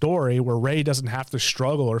in this story where Rey doesn't have to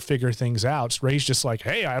struggle or figure things out. Rey's just like,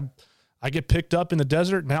 hey, I get picked up in the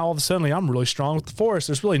desert. Now all of a sudden I'm really strong with the Force.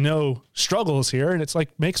 There's really no struggles here, and it's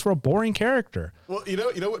like makes for a boring character. Well, you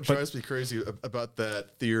know what drives me crazy about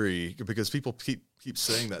that theory, because people keep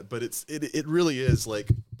saying that, but it really is like,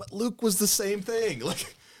 but Luke was the same thing.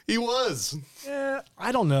 Like, he was. Yeah,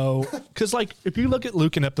 I don't know, because like if you look at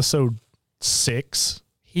Luke in Episode 6,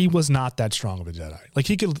 he was not that strong of a Jedi. Like,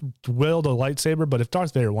 he could wield a lightsaber, but if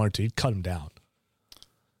Darth Vader wanted to, he'd cut him down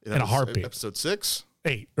in a heartbeat. Episode 6,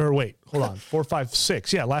 8, or wait, hold on, 4, 5,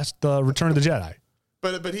 6. Yeah, last Return of the Jedi.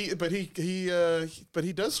 But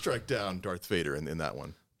he does strike down Darth Vader in that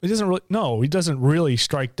one. He doesn't really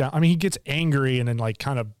strike down. I mean, he gets angry and then like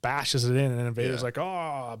kind of bashes it in, and then Vader's like,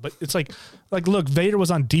 oh, but it's like look, Vader was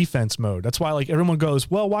on defense mode. That's why like everyone goes,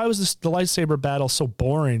 well, why was the lightsaber battle so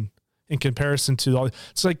boring in comparison to all?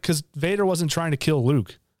 It's like, because Vader wasn't trying to kill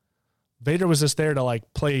Luke. Vader was just there to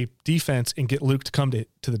like play defense and get Luke to come to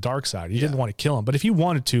the dark side. He didn't want to kill him, but if he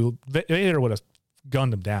wanted to, Vader would have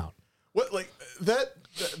gunned him down. What, like that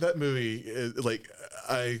movie? Like,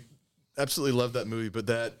 I absolutely love that movie, but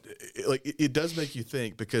it does make you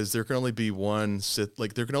think, because there can only be one Sith.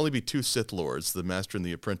 Like, there can only be two Sith Lords, the Master and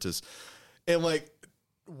the Apprentice, and like,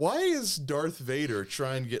 why is Darth Vader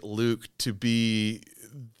trying to get Luke to be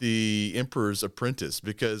the Emperor's apprentice?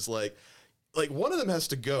 Because like one of them has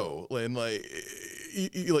to go, and like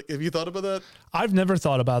have you thought about that? I've never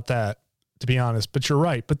thought about that, to be honest, but you're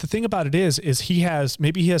right. But the thing about it is he has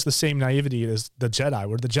the same naivety as the Jedi,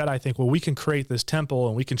 where the Jedi think, well, we can create this temple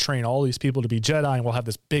and we can train all these people to be Jedi and we'll have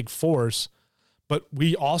this big force, but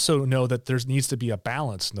we also know that there needs to be a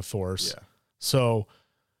balance in the force. Yeah. So,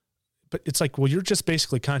 but it's like, well, you're just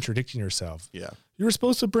basically contradicting yourself. Yeah. You were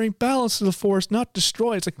supposed to bring balance to the Force, not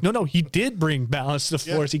destroy. It's like, no, he did bring balance to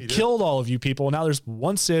the Force. He killed all of you people. Now there's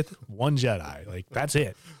one Sith, one Jedi. Like, that's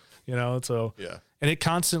it. You know, so yeah. And it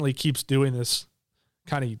constantly keeps doing this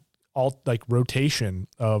kind of rotation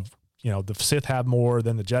of, you know, the Sith have more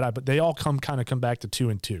than the Jedi, but they all come back to 2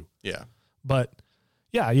 and 2. Yeah. But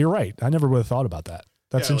yeah, you're right. I never would have thought about that.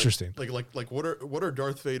 That's interesting. Like what are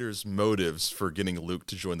Darth Vader's motives for getting Luke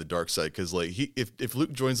to join the dark side? Because like if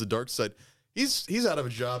Luke joins the dark side, he's out of a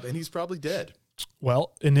job and he's probably dead.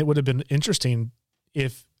 Well, and it would have been interesting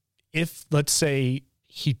if let's say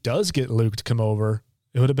he does get Luke to come over,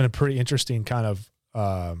 it would have been a pretty interesting kind of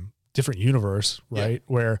different universe, right?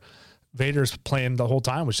 Yeah. Where Vader's plan the whole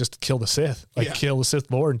time was just to kill the Sith, kill the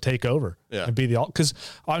Sith Lord and take over and be because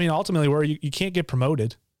I mean, ultimately where you can't get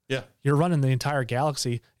promoted. Yeah. You're running the entire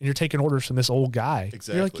galaxy and you're taking orders from this old guy.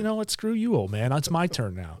 Exactly. You're like, you know what? Screw you, old man. It's my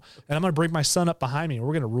turn now. And I'm going to bring my son up behind me and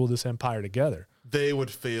we're going to rule this empire together. They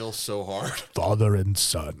would fail so hard. Father and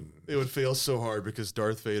son. They would fail so hard because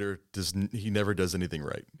Darth Vader he never does anything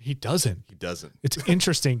right. He doesn't. It's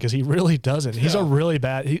interesting because he really doesn't. He's a really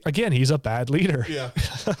bad, he's a bad leader. Yeah.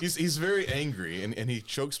 He's very angry and he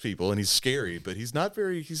chokes people and he's scary, but he doesn't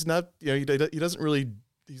really,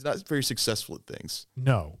 he's not very successful at things.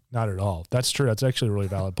 No, not at all. That's true. That's actually a really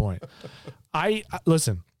valid point.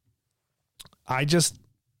 Listen,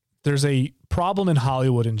 there's a problem in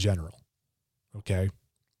Hollywood in general. Okay.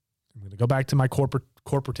 I'm going to go back to my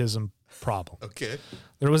corporatism problem. Okay.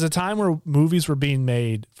 There was a time where movies were being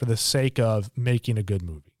made for the sake of making a good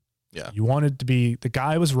movie. Yeah. You wanted to be, the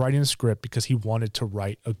guy was writing a script because he wanted to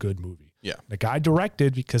write a good movie. Yeah. The guy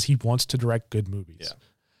directed because he wants to direct good movies.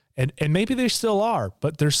 Yeah. And maybe they still are,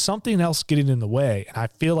 but there's something else getting in the way. And I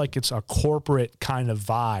feel like it's a corporate kind of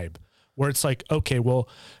vibe where it's like, okay, well,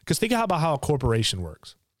 because think about how a corporation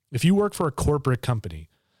works. If you work for a corporate company,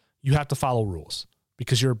 you have to follow rules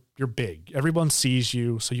because you're big. Everyone sees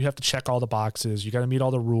you, so you have to check all the boxes. You got to meet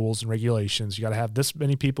all the rules and regulations. You got to have this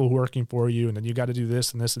many people working for you, and then you got to do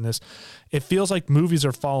this and this and this. It feels like movies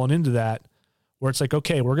are falling into that where it's like,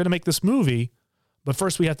 okay, we're going to make this movie, but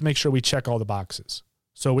first we have to make sure we check all the boxes.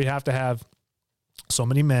 So we have to have so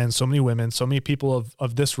many men, so many women, so many people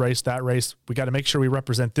of this race, that race. We got to make sure we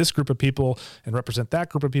represent this group of people and represent that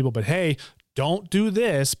group of people. But hey, don't do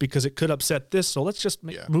this because it could upset this. So let's just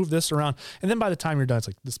move this around. And then by the time you're done, it's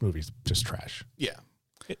like, this movie's just trash. Yeah.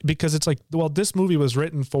 Because it's like, well, this movie was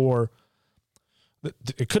written for,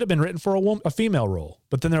 it could have been written for a female role.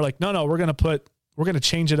 But then they're like, no, we're going to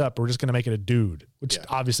change it up. We're just going to make it a dude, which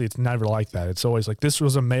obviously it's never like that. It's always like, this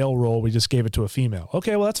was a male role. We just gave it to a female.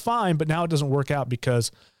 Okay, well, that's fine. But now it doesn't work out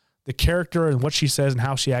because the character and what she says and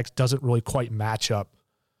how she acts doesn't really quite match up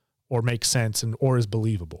or make sense or is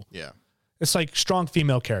believable. Yeah. It's like strong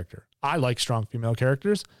female character. I like strong female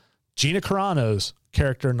characters. Gina Carano's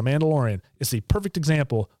character in The Mandalorian is the perfect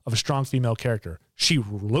example of a strong female character. She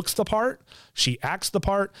looks the part. She acts the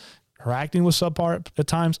part. Her acting was subpar at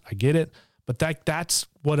times. I get it. But that's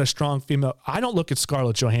what a strong female, I don't look at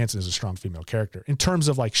Scarlett Johansson as a strong female character in terms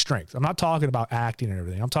of like strength. I'm not talking about acting and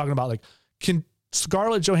everything. I'm talking about like, can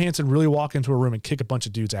Scarlett Johansson really walk into a room and kick a bunch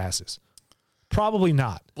of dudes' asses? Probably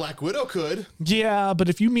not. Black Widow could. Yeah, but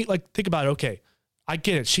if you meet, like, think about it. Okay, I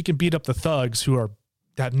get it. She can beat up the thugs who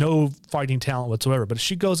have no fighting talent whatsoever. But if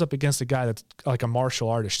she goes up against a guy that's like a martial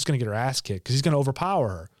artist, she's going to get her ass kicked because he's going to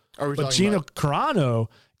overpower her. But Gina Carano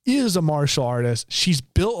is a martial artist. She's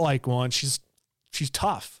built like one. She's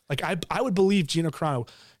tough. Like I would believe Gina Carano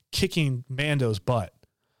kicking Mando's butt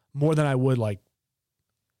more than I would like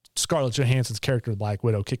Scarlett Johansson's character, Black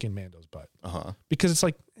Widow, kicking Mando's butt. Because it's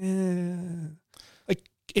like, like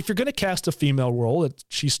if you're going to cast a female role,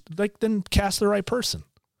 she's like, then cast the right person.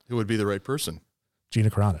 Who would be the right person? Gina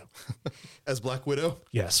Carano. As Black Widow?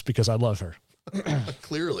 Yes, because I love her.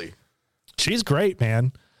 Clearly. She's great,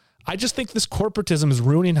 man. I just think this corporatism is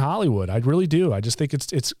ruining Hollywood. I really do. I just think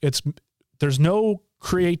it's there's no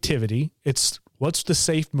creativity. It's what's the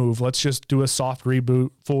safe move? Let's just do a soft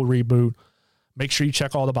reboot, full reboot. Make sure you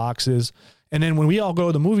check all the boxes. And then when we all go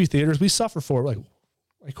to the movie theaters, we suffer for it.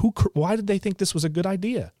 Like why did they think this was a good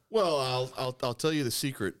idea? Well, I'll tell you the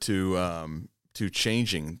secret to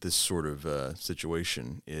changing this sort of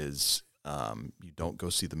situation is you don't go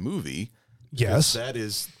see the movie. Yes, that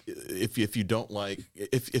is if you don't like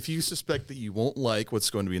if you suspect that you won't like what's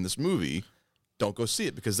going to be in this movie, don't go see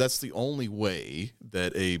it because that's the only way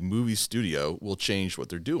that a movie studio will change what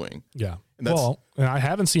they're doing. Yeah, and and I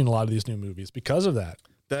haven't seen a lot of these new movies because of that.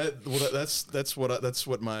 That's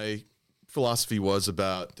what my philosophy was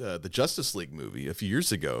about the Justice League movie a few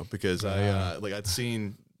years ago because I'd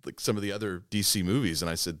seen like some of the other DC movies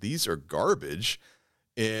and I said these are garbage,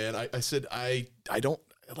 and I said I don't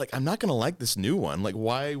like I'm not gonna like this new one. Like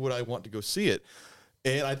why would I want to go see it?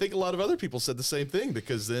 And I think a lot of other people said the same thing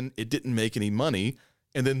because then it didn't make any money,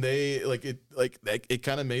 and then it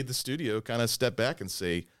kind of made the studio kind of step back and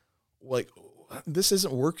say like this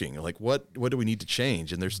isn't working. Like what do we need to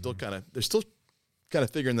change? And they're still kind of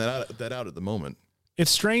figuring that out at the moment.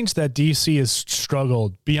 It's strange that DC has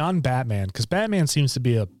struggled beyond Batman because Batman seems to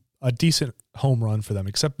be a decent home run for them,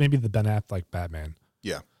 except maybe the Ben Affleck Batman.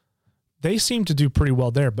 Yeah. They seem to do pretty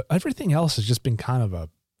well there, but everything else has just been kind of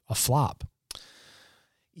a flop.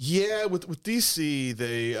 Yeah, with DC,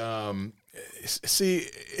 they see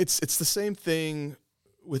it's the same thing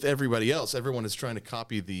with everybody else. Everyone is trying to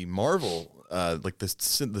copy the Marvel, like the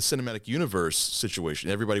cinematic universe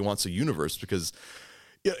situation. Everybody wants a universe because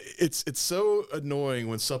it's so annoying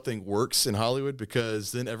when something works in Hollywood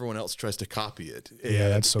because then everyone else tries to copy it. And yeah,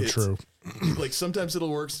 that's so true. Like sometimes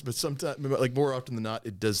it'll work, but sometimes, like more often than not,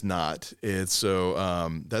 it does not. And so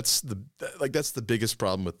that's the biggest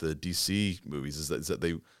problem with the DC movies is that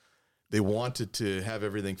they wanted to have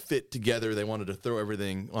everything fit together. They wanted to throw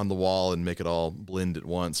everything on the wall and make it all blend at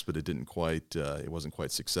once, but it didn't quite. It wasn't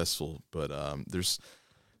quite successful. But I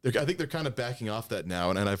think they're kind of backing off that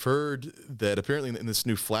now. And I've heard that apparently in this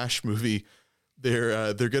new Flash movie,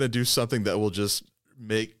 they're going to do something that will just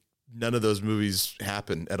make none of those movies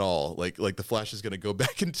happen at all. Like the Flash is going to go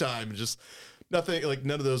back in time and just nothing. Like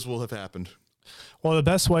none of those will have happened. Well, the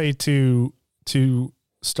best way to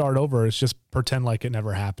start over is just pretend like it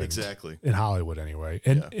never happened. Exactly. In Hollywood, anyway.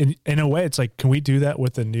 And in a way, it's like, can we do that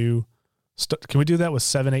with the new? Can we do that with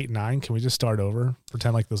 7, 8, 9? Can we just start over?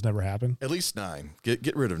 Pretend like those never happened? At least 9.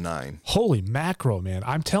 Get rid of 9. Holy macro, man.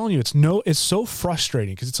 I'm telling you, it's so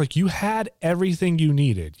frustrating because it's like you had everything you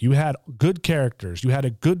needed. You had good characters. You had a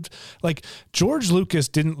good, like George Lucas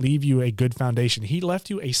didn't leave you a good foundation. He left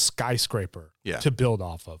you a skyscraper to build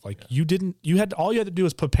off of. Like all you had to do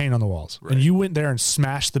was put paint on the walls. Right. And you went there and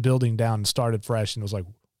smashed the building down and started fresh. And it was like,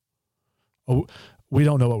 oh, we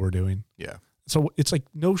don't know what we're doing. Yeah. So it's like,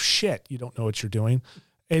 no shit, you don't know what you're doing.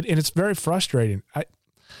 And it's very frustrating.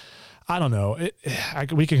 I don't know.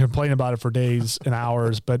 We can complain about it for days and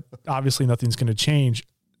hours, but obviously nothing's going to change.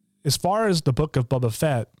 As far as the Book of Boba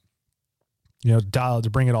Fett, to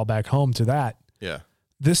bring it all back home to that,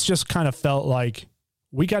 this just kind of felt like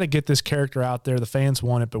we got to get this character out there. The fans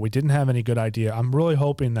want it, but we didn't have any good idea. I'm really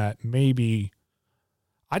hoping that maybe,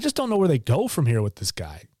 I just don't know where they go from here with this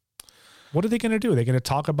guy. What are they going to do? Are they going to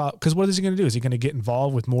talk about, because what is he going to do? Is he going to get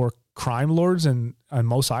involved with more crime lords and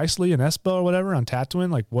Mos Eisley and Espo or whatever on Tatooine?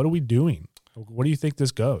 Like, what are we doing? Where do you think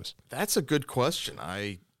this goes? That's a good question.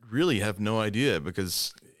 I really have no idea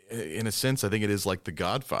because in a sense, I think it is like The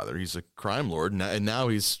Godfather. He's a crime lord and now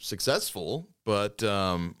he's successful, but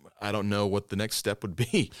I don't know what the next step would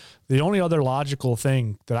be. The only other logical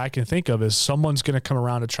thing that I can think of is someone's going to come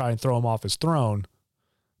around to try and throw him off his throne,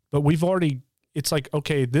 but it's like,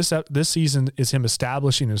 okay, this season is him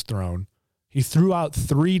establishing his throne. He threw out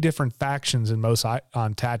 3 different factions on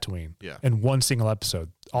Tatooine in one single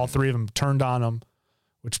episode. All 3 of them turned on him,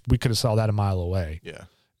 which we could have saw that a mile away. Yeah.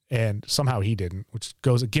 And somehow he didn't, which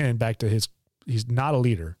goes again back to he's not a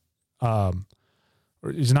leader. Or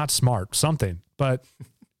he's not smart, something. But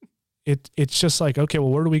it's just like, okay, well,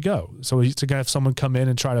 where do we go? So he's going to have someone come in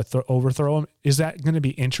and try to overthrow him. Is that going to be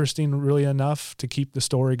interesting really enough to keep the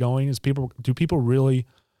story going? Do people really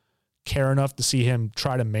care enough to see him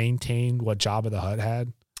try to maintain what Jabba the Hutt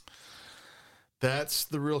had? That's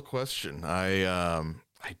the real question. I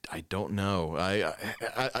don't know.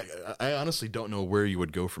 I honestly don't know where you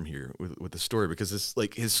would go from here with the story because it's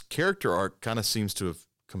like his character arc kind of seems to have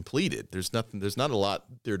completed. There's not a lot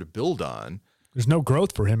there to build on. There's no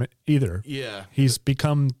growth for him either. Yeah. He's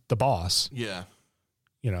become the boss. Yeah.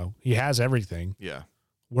 He has everything. Yeah.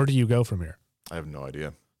 Where do you go from here? I have no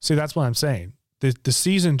idea. See, that's what I'm saying. The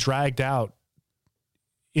season dragged out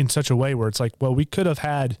in such a way where it's like, well, we could have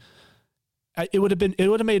had, it would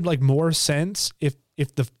have made like more sense if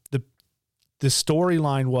the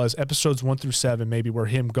storyline was episodes 1 through 7, maybe where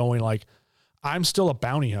him going like, I'm still a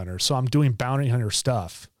bounty hunter. So I'm doing bounty hunter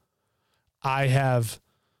stuff. I have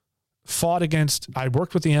I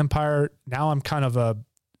worked with the Empire. Now I'm kind of a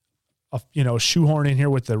shoehorn in here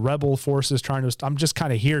with the rebel forces I'm just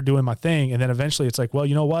kind of here doing my thing. And then eventually it's like, well,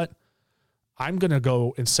 you know what? I'm going to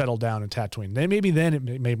go and settle down in Tatooine. Then maybe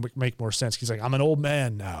it may make more sense. He's like, I'm an old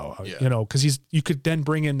man now, because you could then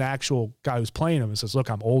bring in the actual guy who's playing him and says, look,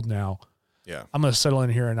 I'm old now. Yeah. I'm going to settle in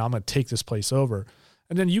here and I'm going to take this place over.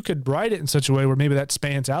 And then you could write it in such a way where maybe that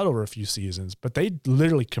spans out over a few seasons, but they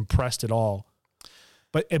literally compressed it all.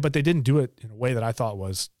 But they didn't do it in a way that I thought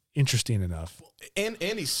was interesting enough. And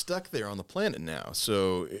he's stuck there on the planet now,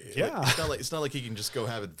 so it's not like he can just go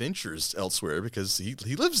have adventures elsewhere because he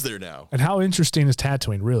lives there now. And how interesting is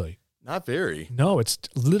Tatooine really? Not very. No, it's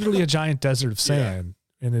literally a giant desert of sand,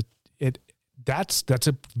 and that's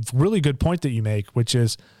a really good point that you make, which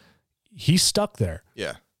is he's stuck there.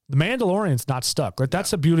 Yeah. The Mandalorian's not stuck. Like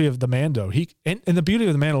that's the beauty of the Mando. And the beauty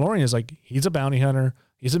of the Mandalorian is like he's a bounty hunter.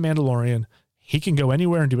 He's a Mandalorian. He can go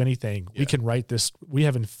anywhere and do anything. Yeah. We can write this. We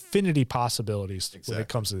have infinity possibilities when it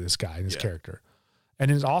comes to this guy and his character.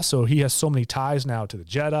 And it's also, he has so many ties now to the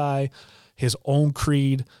Jedi, his own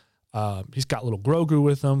creed. He's got little Grogu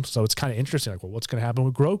with him. So it's kind of interesting. Like, well, what's going to happen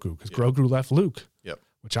with Grogu? Because Grogu left Luke,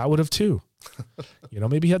 which I would have too.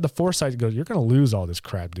 Maybe he had the foresight to go, you're going to lose all this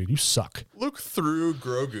crap, dude. You suck. Luke threw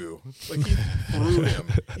Grogu. Like he threw him.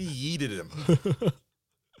 He yeeted him.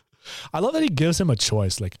 I love that he gives him a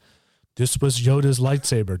choice. Like, this was Yoda's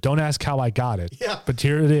lightsaber. Don't ask how I got it. Yeah. But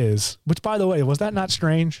here it is. Which, by the way, was that not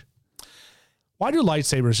strange? Why do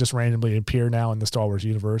lightsabers just randomly appear now in the Star Wars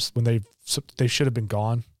universe when they should have been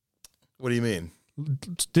gone? What do you mean?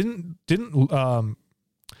 Didn't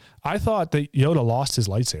I thought that Yoda lost his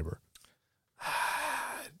lightsaber.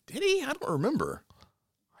 Did he? I don't remember.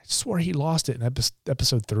 I swore he lost it in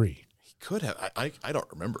episode 3. He could have. I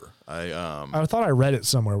don't remember. I thought I read it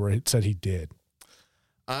somewhere where it said he did.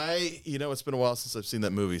 It's been a while since I've seen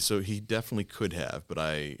that movie, so he definitely could have, but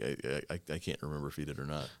I can't remember if he did or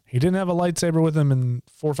not. He didn't have a lightsaber with him in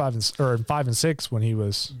 4, 5, and 5 and 6 when he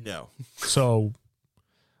was. No. So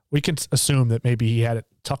we can assume that maybe he had it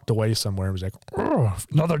tucked away somewhere and was like, oh,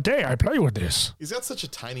 another day I play with this. He's got such a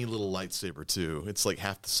tiny little lightsaber, too. It's like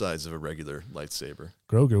half the size of a regular lightsaber.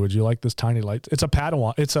 Grogu, would you like this tiny light? It's a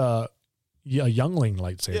Padawan. It's a youngling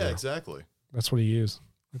lightsaber. Yeah, exactly. That's what he used.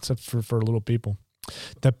 It's for little people.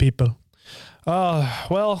 The people.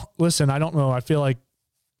 Well, listen, I don't know. I feel like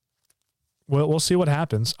we'll see what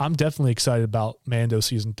happens. I'm definitely excited about Mando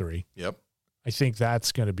season 3. Yep. I think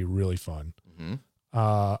that's going to be really fun. Mm-hmm.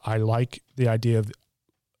 I like the idea of,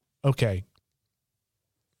 okay,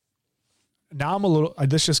 now I'm a little,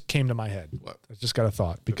 this just came to my head. What? I just got a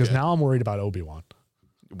thought because now I'm worried about Obi-Wan.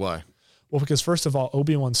 Why? Well, because first of all,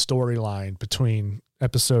 Obi-Wan's storyline between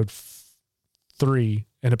episode 3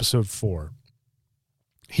 and episode 4,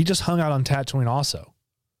 he just hung out on Tatooine also.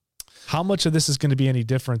 How much of this is going to be any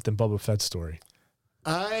different than Boba Fett's story?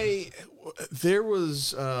 There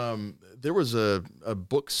was a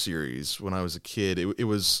book series when I was a kid. It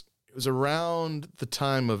was around the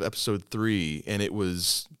time of episode 3, and it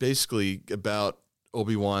was basically about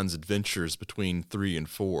Obi-Wan's adventures between 3 and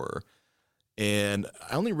 4. And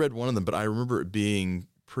I only read one of them, but I remember it being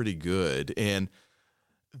pretty good. And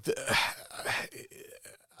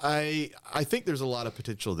I think there's a lot of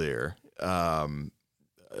potential there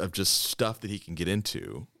of just stuff that he can get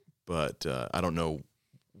into, but I don't know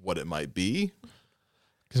what it might be.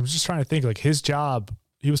 Because I'm just trying to think, like his job,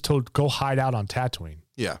 he was told go hide out on Tatooine.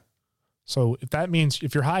 Yeah. So if that means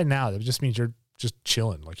if you're hiding out, it just means you're just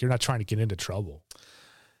chilling. Like you're not trying to get into trouble.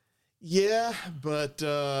 Yeah, but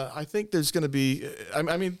I think there's going to be. I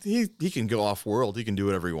mean, he can go off world. He can do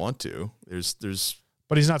whatever he wants to.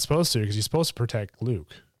 But he's not supposed to because he's supposed to protect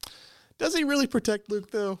Luke. Does he really protect Luke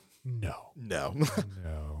though? No. No.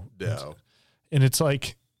 And it's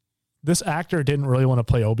like this actor didn't really want to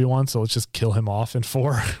play Obi-Wan, so let's just kill him off in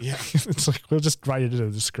 4. Yeah. It's like we'll just write it into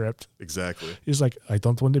the script. Exactly. He's like, I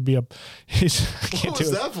don't want to be a. What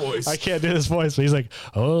was that voice? I can't do this voice. But he's like,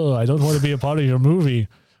 oh, I don't want to be a part of your movie,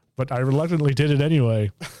 but I reluctantly did it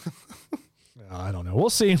anyway. I don't know. We'll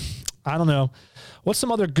see. I don't know. What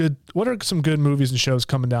are some good movies and shows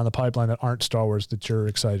coming down the pipeline that aren't Star Wars that you're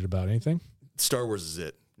excited about? Anything? Star Wars is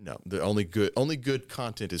it. No, the only good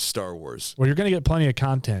content is Star Wars. Well, you're going to get plenty of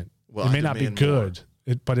content. Well, it may not be good,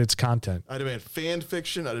 but it's content. I demand fan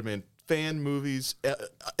fiction. I demand fan movies,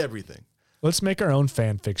 everything. Let's make our own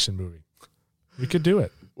fan fiction movie. We could do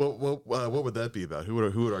it. Well, what would that be about? Who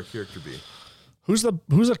would our character be? Who's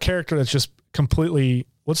a character that's just completely?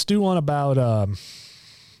 Let's do one about.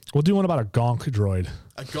 We'll do one about a gonk droid.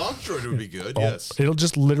 A gonk droid would be good. Yes. It'll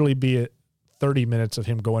just literally be 30 minutes of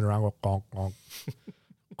him going around with gonk, gonk,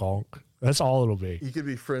 gonk. That's all it'll be. He could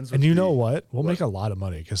be friends with And you know what? We'll make a lot of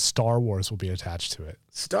money because Star Wars will be attached to it.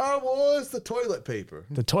 Star Wars, the toilet paper.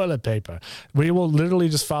 The toilet paper. We will literally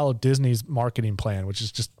just follow Disney's marketing plan, which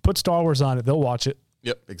is just put Star Wars on it. They'll watch it.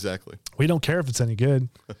 Yep, exactly. We don't care if it's any good.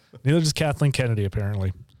 Neither does Kathleen Kennedy,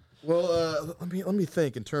 apparently. Well, let me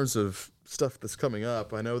think in terms of stuff that's coming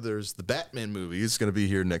up. I know there's the Batman movie is going to be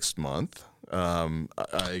here next month. I'm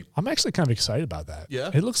actually kind of excited about that.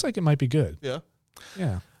 Yeah? It looks like it might be good. Yeah.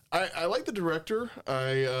 Yeah. I like the director.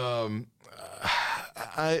 I'm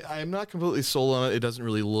not completely sold on it. It doesn't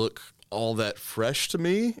really look all that fresh to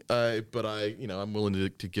me. But I'm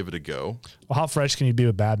willing to give it a go. Well, how fresh can you be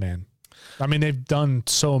with Batman? I mean, they've done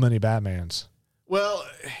so many Batmans. Well,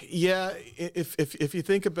 yeah. If you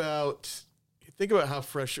think about how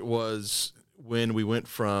fresh it was when we went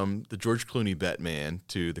from the George Clooney Batman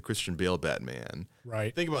to the Christian Bale Batman,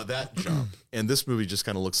 right? Think about that jump. And this movie just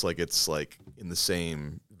kind of looks like it's like in the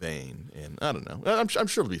same vein. And I don't know. I'm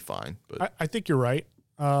sure it'll be fine. But I think you're right.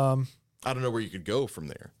 I don't know where you could go from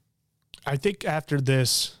there. I think after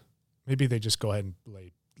this, maybe they just go ahead and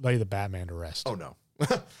lay the Batman to rest. Oh no.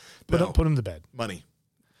 Put him to bed. Money.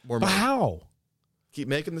 More money. But how? Keep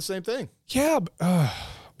making the same thing. Yeah.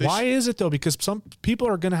 Why is it though? Because some people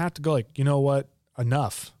are going to have to go like, you know what?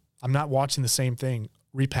 Enough. I'm not watching the same thing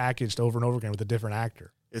repackaged over and over again with a different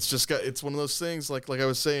actor. It's one of those things like I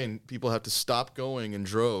was saying, people have to stop going in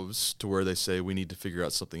droves to where they say we need to figure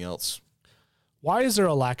out something else. Why is there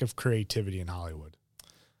a lack of creativity in Hollywood?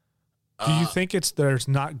 Do you think there's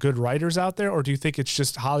not good writers out there, or do you think it's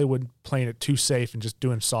just Hollywood playing it too safe and just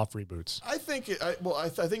doing soft reboots? I think I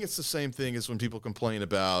think it's the same thing as when people complain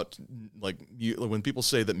about when people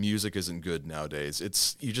say that music isn't good nowadays.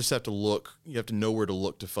 You just have to look. You have to know where to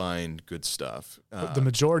look to find good stuff. But the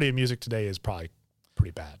majority of music today is probably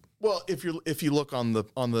pretty bad. Well, if you look on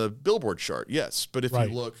the Billboard chart, yes. But if Right.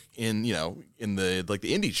 you look in the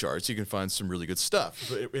indie charts, you can find some really good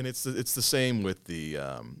stuff. And it's the same with the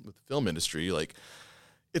film industry. Like,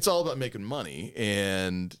 it's all about making money,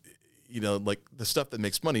 and like the stuff that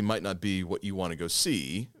makes money might not be what you want to go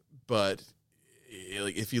see, but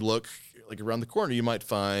like if you look like around the corner, you might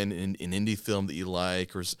find an indie film that you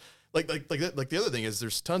like, or like the other thing is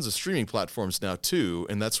there's tons of streaming platforms now too,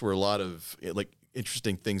 and that's where a lot of like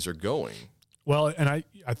interesting things are going. Well, and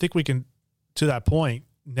I think we can, to that point,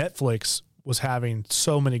 Netflix was having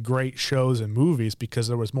so many great shows and movies because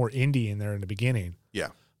there was more indie in there in the beginning. Yeah.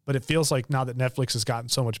 But it feels like now that Netflix has gotten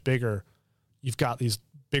so much bigger, you've got these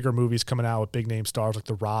bigger movies coming out with big name stars like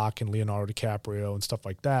The Rock and Leonardo DiCaprio and stuff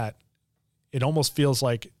like that. It almost feels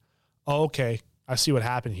like, oh, okay, I see what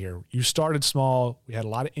happened here. You started small. We had a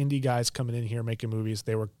lot of indie guys coming in here making movies.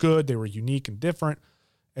 They were good. They were unique and different.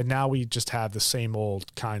 And now we just have the same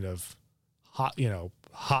old kind of hot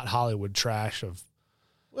Hollywood trash of,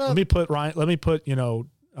 let me put Leonardo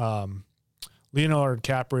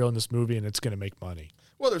DiCaprio in this movie and it's going to make money.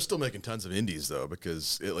 Well, they're still making tons of indies though,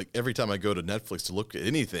 because like every time I go to Netflix to look at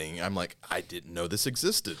anything, I'm like, I didn't know this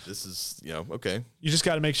existed. This is, okay. You just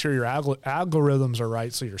got to make sure your algorithms are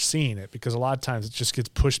right so you're seeing it, because a lot of times it just gets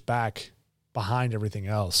pushed back behind everything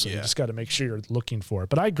else. So you just got to make sure you're looking for it.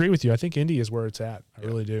 But I agree with you. I think indie is where it's at. I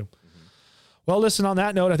really do. Mm-hmm. Well, listen, on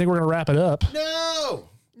that note, I think we're going to wrap it up. No.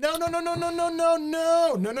 You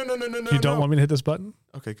don't want me to hit this button?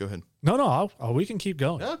 Okay, go ahead. No, we can keep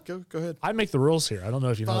going. No, go ahead. I make the rules here. I don't know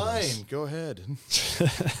if you know this. Fine, go ahead.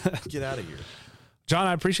 Get out of here. John,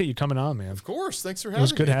 I appreciate you coming on, man. Of course. Thanks for having me. It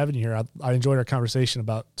was good having you here. I enjoyed our conversation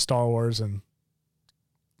about Star Wars and,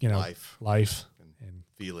 life and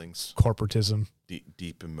feelings, corporatism,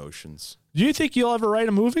 deep emotions. Do you think you'll ever write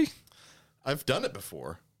a movie? I've done it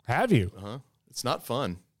before. Have you? Uh-huh. It's not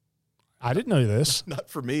fun. I didn't know this.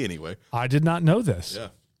 Not for me, anyway. I did not know this. Yeah.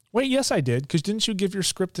 Wait, yes, I did. Because didn't you give your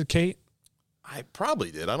script to Kate? I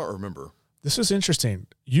probably did. I don't remember. This is interesting.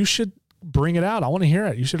 You should bring it out. I want to hear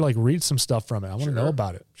it. You should read some stuff from it. I want to know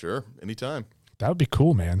about it. Sure. Anytime. That would be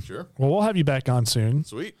cool, man. Sure. Well, we'll have you back on soon.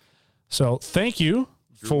 Sweet. So thank you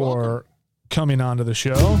for welcome. coming on to the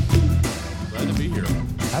show. Glad to be here.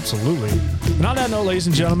 Absolutely. And on that note, ladies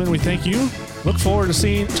and gentlemen, we thank you. Look forward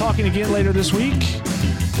to talking again later this week.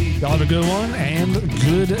 Y'all have a good one and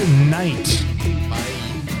good night.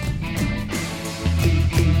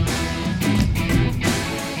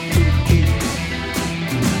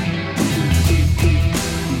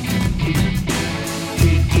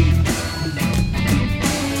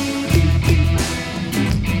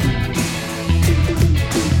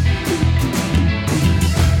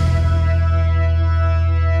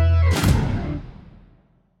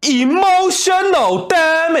 Emotional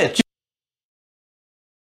damage.